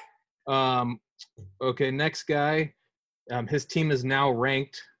 back. Okay, next guy. His team is now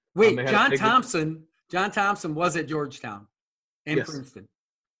ranked. Wait, John Thompson. John Thompson was at Georgetown and Yes. Princeton.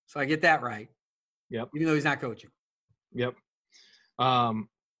 So I get that right. Yep. Even though he's not coaching. Yep. Yeah,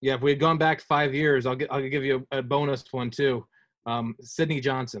 if we had gone back 5 years, I'll give you a bonus one too. Sidney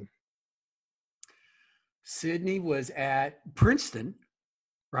Johnson. Sidney was at Princeton,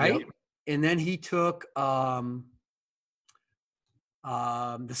 right? Yep. And then he took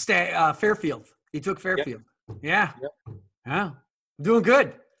Fairfield. He took Fairfield. Yep. Yeah. Yep. Yeah. Doing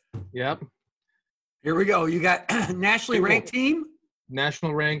good. Yep. Here we go. You got nationally ranked team.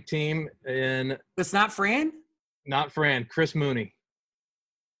 National ranked team in. That's not Fran? Not Fran. Chris Mooney.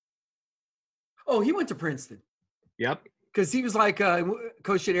 Oh, he went to Princeton. Yep. Because he was like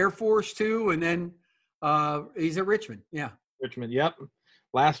coached at Air Force too, and then he's at Richmond. Yeah. Richmond. Yep.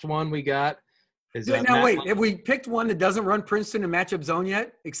 Last one we got is now wait. Have we picked one that doesn't run Princeton in matchup zone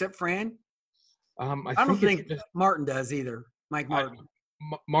yet, except Fran? I don't think Martin does either. Mike Martin.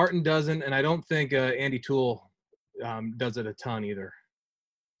 Martin doesn't, and I don't think Andy Toole does it a ton either.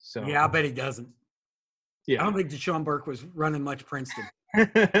 So yeah, I bet he doesn't. Yeah, I don't think Deshaun Burke was running much Princeton.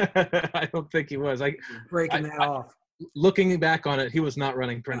 I don't think he was. Breaking that off. Looking back on it, he was not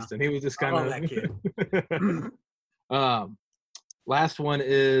running Princeton. He was just kind of that kid. Last one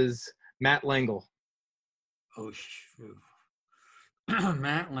is Matt Langle. Oh,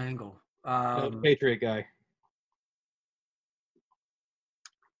 Matt Langle. Patriot guy.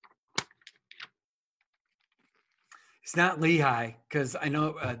 It's not Lehigh, because I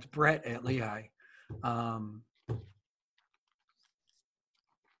know it's Brett at Lehigh.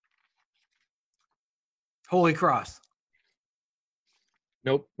 Holy Cross.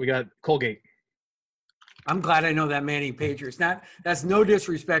 Nope, we got Colgate. I'm glad I know that Manning Patriots. That's no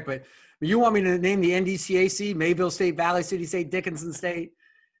disrespect, but you want me to name the NDCAC, Mayville State, Valley City State, Dickinson State,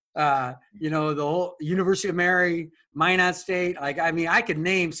 the whole University of Mary, Minot State. I could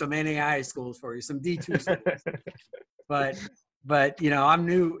name some NAIA schools for you, some D2 schools. but I'm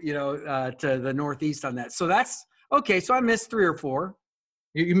new, to the Northeast on that. So that's okay. So I missed 3 or 4.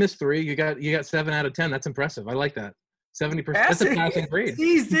 You missed 3. You got 7 out of 10. That's impressive. I like that. 70%. That's a passing grade.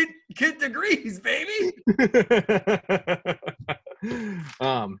 These did get degrees, baby.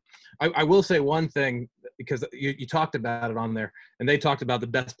 I will say one thing, because you talked about it on there, and they talked about the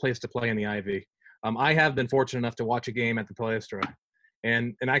best place to play in the Ivy. I have been fortunate enough to watch a game at the Palestra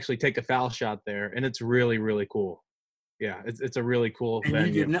and actually take a foul shot there, and it's really, really cool. Yeah, it's a really cool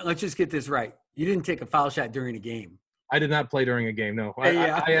venue. Let's just get this right. You didn't take a foul shot during a game. I did not play during a game. No, I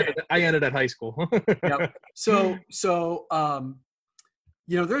ended at high school. Yep. So,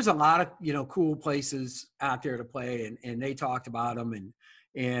 there's a lot of, cool places out there to play, and they talked about them,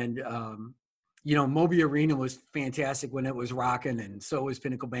 and Moby Arena was fantastic when it was rocking, and so was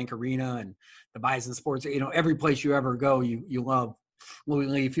Pinnacle Bank Arena and the Bison Sports. Every place you ever go, you love Louis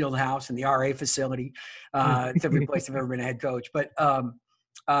Lee Fieldhouse and the RA facility. It's every place I've ever been a head coach. But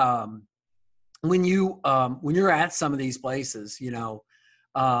when you're at some of these places, you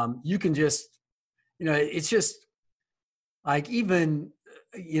can just, it's just like, even,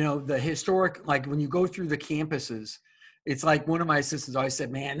 the historic, like when you go through the campuses, it's like one of my assistants always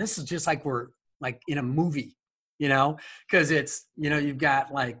said, man, this is just like we're like in a movie, because it's, you've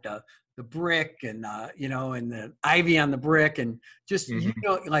got like the brick and, and the ivy on the brick, and just,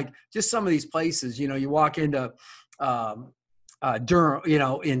 like just some of these places, you walk into,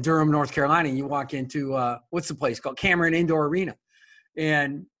 Durham, in Durham, North Carolina, you walk into what's the place called? Cameron Indoor Arena,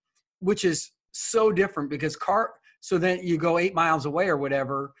 and which is so different because so then you go 8 miles away or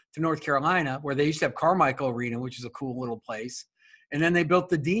whatever to North Carolina, where they used to have Carmichael Arena, which is a cool little place, and then they built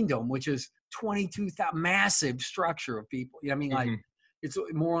the Dean Dome, which is 22,000 massive structure of people. Like it's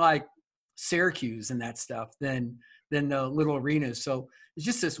more like Syracuse and that stuff than the little arenas. So it's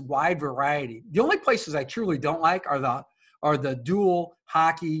just this wide variety. The only places I truly don't like are the dual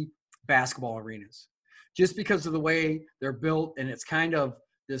hockey basketball arenas, just because of the way they're built. And it's kind of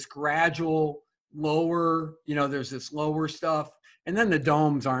this gradual lower, there's this lower stuff. And then the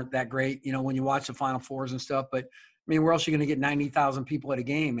domes aren't that great, when you watch the Final Fours and stuff. But where else are you going to get 90,000 people at a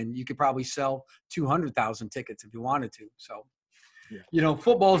game? And you could probably sell 200,000 tickets if you wanted to. So,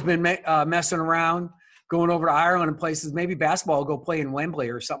 football's been messing around, going over to Ireland and places. Maybe basketball will go play in Wembley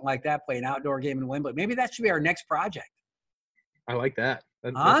or something like that, play an outdoor game in Wembley. Maybe that should be our next project. I like that.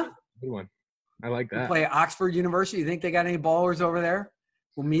 That's a good one. I like We that. play Oxford University. You think they got any ballers over there?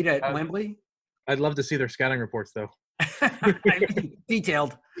 We'll meet at Wembley. I'd love to see their scouting reports, though.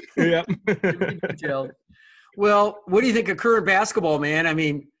 Detailed. Yeah. Detailed. Well, what do you think of current basketball, man? I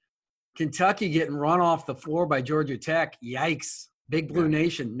mean, Kentucky getting run off the floor by Georgia Tech. Yikes. Big Blue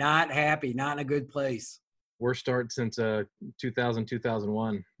Nation, not happy, not in a good place. Worst start since 2000,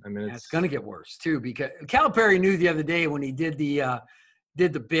 2001. I mean, it's going to get worse, too, because Calipari knew the other day when he did the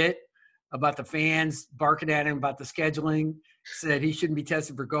bit about the fans barking at him about the scheduling, said he shouldn't be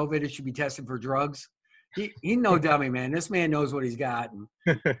tested for COVID. He should be tested for drugs. He no dummy, man. This man knows what he's got.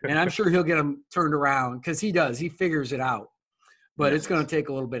 And I'm sure he'll get him turned around because he does. He figures it out. But it's going to take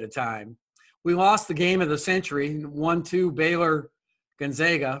a little bit of time. We lost the game of the century, 1-2 Baylor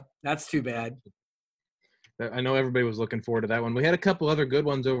Gonzaga. That's too bad. I know everybody was looking forward to that one. We had a couple other good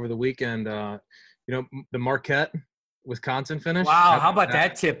ones over the weekend. The Marquette, Wisconsin finish. Wow, how about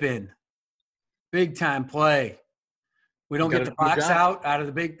that tip in? Big time play. We don't get the box out of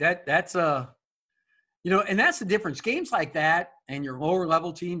the big – that's and that's the difference. Games like that and your lower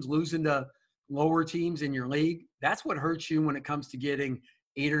level teams losing to lower teams in your league, that's what hurts you when it comes to getting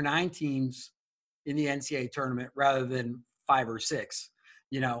 8 or 9 teams in the NCAA tournament rather than 5 or 6.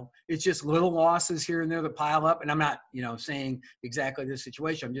 It's just little losses here and there that pile up. And I'm not, saying exactly this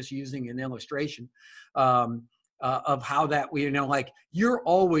situation. I'm just using an illustration of how that you're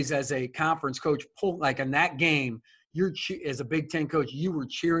always as a conference coach, in that game, as a Big Ten coach, you were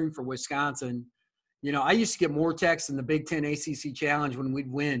cheering for Wisconsin. I used to get more texts in the Big Ten ACC Challenge when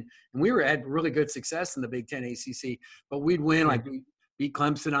we'd win, and we had really good success in the Big Ten ACC. But we'd win, like we beat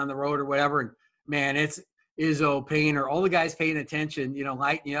Clemson on the road or whatever. And man, it's Izzo, Painter, all the guys paying attention,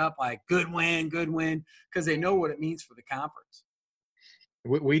 lighting you up like good win, because they know what it means for the conference.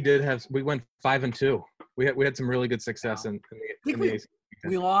 We went 5-2. We had some really good success in the ACC.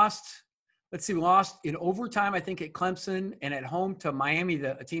 We lost. Let's see, we lost in overtime, I think, at Clemson, and at home to Miami,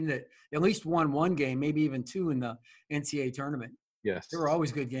 a team that at least won one game, maybe even 2 in the NCAA tournament. Yes. They were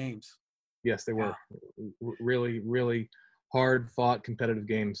always good games. Yes, they were. Really, really hard-fought, competitive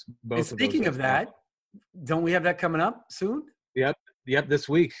games. Speaking of that, don't we have that coming up soon? Yep. This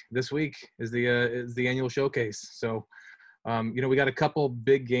week is the annual showcase. So, we got a couple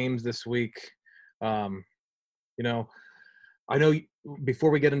big games this week. I know before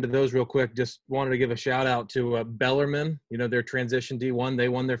we get into those real quick, just wanted to give a shout out to Bellarmine, their transition D1. They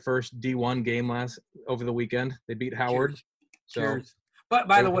won their first D1 game over the weekend. They beat Howard. Cheers. But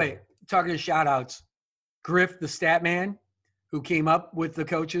by the way, talking to shout outs, Griff, the stat man, who came up with the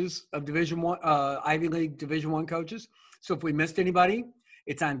coaches of Division One, Ivy League Division One coaches. So if we missed anybody,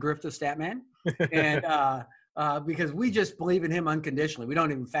 it's on Griff, the stat man. And because we just believe in him unconditionally. We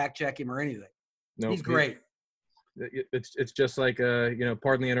don't even fact check him or anything. Nope, he's great. It's just like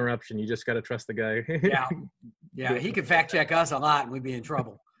pardon the interruption. You just got to trust the guy. Yeah. He could fact check us a lot, and we'd be in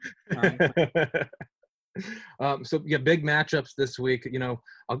trouble. All right. Big matchups this week.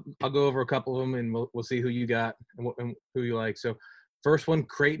 I'll go over a couple of them, and we'll see who you got and who you like. So, first one,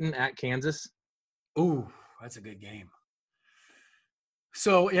 Creighton at Kansas. Ooh, that's a good game.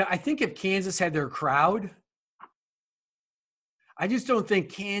 So I think if Kansas had their crowd, I just don't think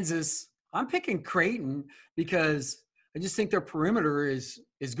Kansas. I'm picking Creighton because I just think their perimeter is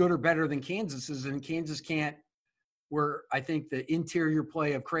good or better than Kansas's, and Kansas can't. Where I think the interior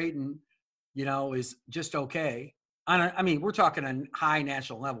play of Creighton, is just okay. We're talking a high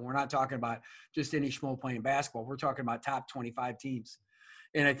national level. We're not talking about just any schmo playing basketball. We're talking about top 25 teams,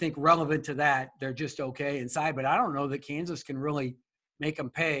 and I think relevant to that, they're just okay inside. But I don't know that Kansas can really make them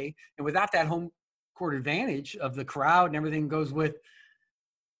pay, and without that home court advantage of the crowd and everything goes with.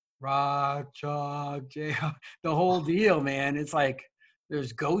 Rock, chalk, the whole deal, man. It's like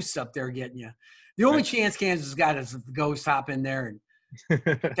there's ghosts up there getting you. The only chance Kansas has got is if the ghosts hop in there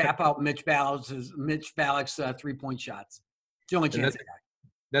and tap out Mitch Ballock's 3-point shots. It's the only chance they got.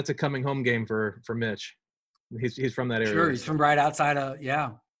 That's a coming home game for Mitch. He's from that area. Sure, he's from right outside of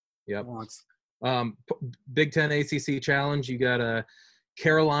Yep. Big Ten ACC Challenge. You got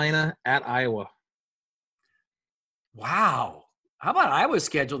Carolina at Iowa. Wow. How about Iowa's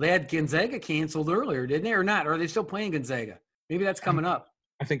schedule? They had Gonzaga canceled earlier, didn't they, or not? Or are they still playing Gonzaga? Maybe that's coming up.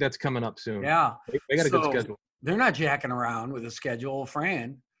 I think that's coming up soon. Yeah. They got a good schedule. They're not jacking around with a schedule,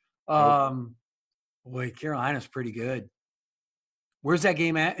 Fran. Boy, Carolina's pretty good. Where's that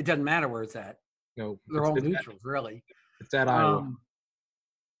game at? It doesn't matter where it's at. No. They're all neutrals, really. It's at Iowa.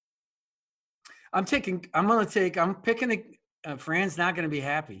 I'm picking Fran's not going to be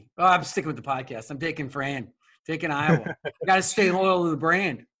happy. Oh, I'm sticking with the podcast. I'm taking Fran. Taking Iowa. Got to stay loyal to the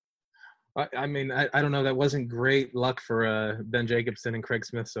brand. I don't know. That wasn't great luck for Ben Jacobson and Craig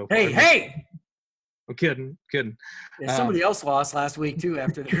Smith. So hey, I'm kidding. Yeah, somebody else lost last week too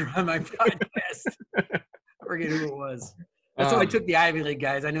after they were on my podcast. I forget who it was. That's why I took the Ivy League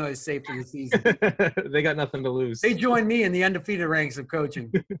guys. I knew I was safe for the season. They got nothing to lose. They joined me in the undefeated ranks of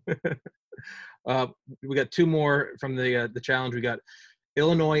coaching. We got two more from the challenge. We got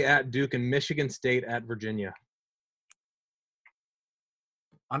Illinois at Duke and Michigan State at Virginia.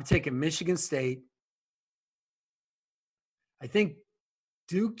 I'm taking Michigan State. I think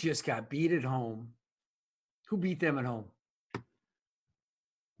Duke just got beat at home. Who beat them at home?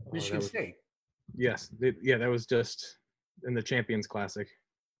 Michigan State. Yes. That was just in the Champions Classic.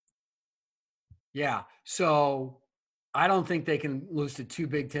 Yeah. So I don't think they can lose to two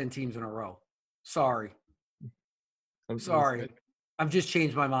Big Ten teams in a row. Sorry. I've just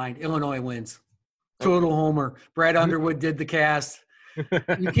changed my mind. Illinois wins. Total homer. Brad Underwood did the cast.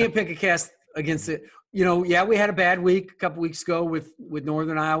 You can't pick a cast against it. You know, yeah, we had a bad week a couple weeks ago with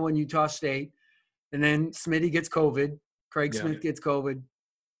Northern Iowa and Utah State. And then Smitty gets COVID. Craig Smith gets COVID.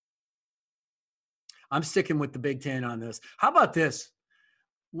 I'm sticking with the Big Ten on this. How about this?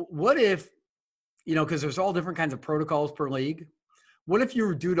 What if, you know, because there's all different kinds of protocols per league. What if you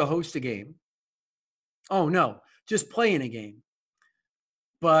were due to host a game? Oh, no, just play in a game.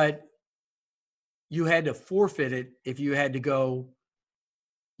 But you had to forfeit it if you had to go,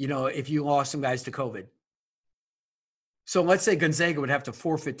 you know, if you lost some guys to COVID. So let's say Gonzaga would have to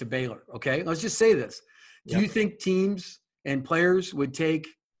forfeit to Baylor, okay? Let's just say this. Do you think teams and players would take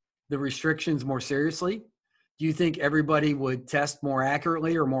the restrictions more seriously? Do you think everybody would test more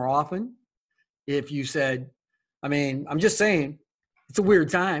accurately or more often if you said, I mean, I'm just saying, it's a weird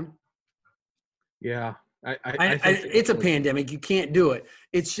time. Yeah. I think it's a pandemic. You can't do it.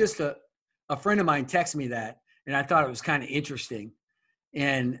 It's just a friend of mine texted me that, and I thought it was kind of interesting.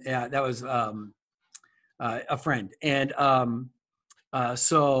 And that was a friend. And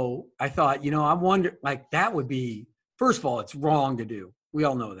so I thought, you know, I wonder, like, that would be, first of all, it's wrong to do. We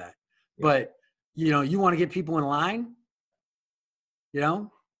all know that. Yeah. But, you know, you want to get people in line, you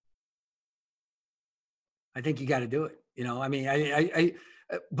know, I think you got to do it. You know, I mean,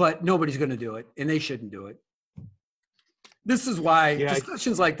 but nobody's going to do it, and they shouldn't do it. This is why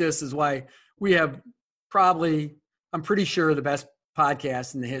discussions like this is why we have probably, I'm pretty sure, the best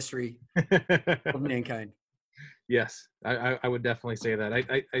podcast in the history of mankind. Yes, I would definitely say that.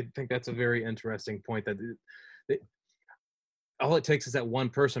 I think that's a very interesting point, that all it takes is that one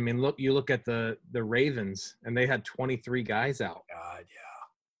person. I mean, you look at the Ravens, and they had 23 guys out. God, yeah.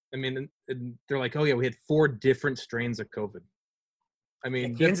 I mean, and they're like, oh yeah, we had 4 different strains of COVID. I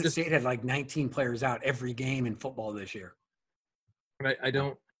mean, Kansas State had like 19 players out every game in football this year. I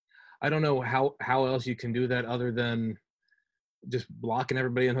don't know how else you can do that other than just blocking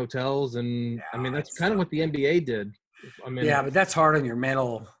everybody in hotels. And I mean, that's kind of what the NBA did. I mean, yeah, but that's hard on your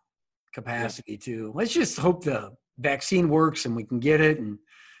mental capacity too. Let's just hope the vaccine works and we can get it. And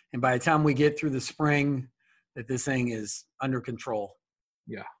by the time we get through the spring, that this thing is under control.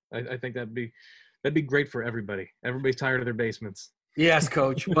 Yeah. I think that'd be great for everybody. Everybody's tired of their basements. Yes,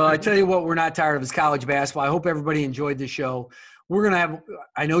 Coach. Well, I tell you what, we're not tired of is college basketball. I hope everybody enjoyed the show. We're going to have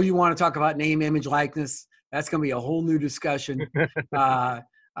 – I know you want to talk about name, image, likeness. That's going to be a whole new discussion. But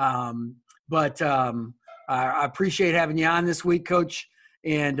I appreciate having you on this week, Coach.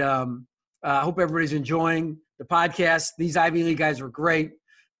 And I hope everybody's enjoying the podcast. These Ivy League guys were great.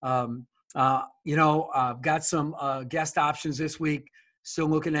 You know, I've got some guest options this week. Still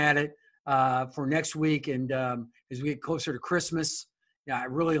looking at it for next week. And as we get closer to Christmas, yeah, I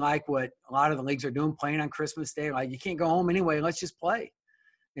really like what a lot of the leagues are doing, playing on Christmas Day. Like, you can't go home anyway. Let's just play.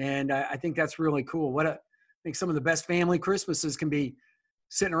 And I think that's really cool. I think some of the best family Christmases can be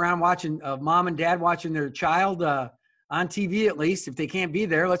sitting around watching mom and dad watching their child on TV, at least. If they can't be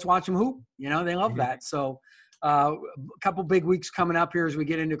there, let's watch them hoop. You know, they love that. So a couple big weeks coming up here as we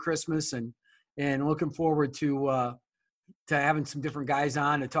get into Christmas, and looking forward to having some different guys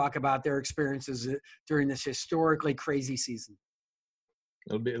on to talk about their experiences during this historically crazy season.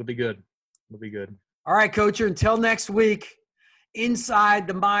 It'll be good. It'll be good. All right, Coach. Until next week, Inside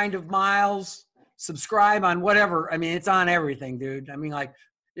the Mind of Miles. Subscribe on whatever. I mean, it's on everything, dude. I mean, like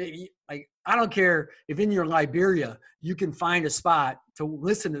I don't care if in your Liberia you can find a spot to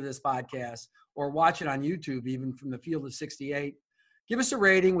listen to this podcast or watch it on YouTube, even from the Field of 68. Give us a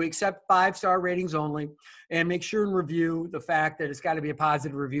rating. We accept 5-star ratings only. And make sure and review the fact that it's got to be a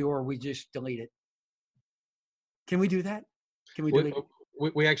positive review or we just delete it. Can we do that? Can we delete it?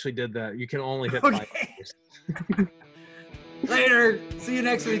 We actually did that. You can only hit 5 stars. Later. See you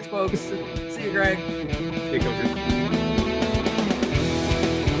next week, folks. See you, Greg. Hey, Coach.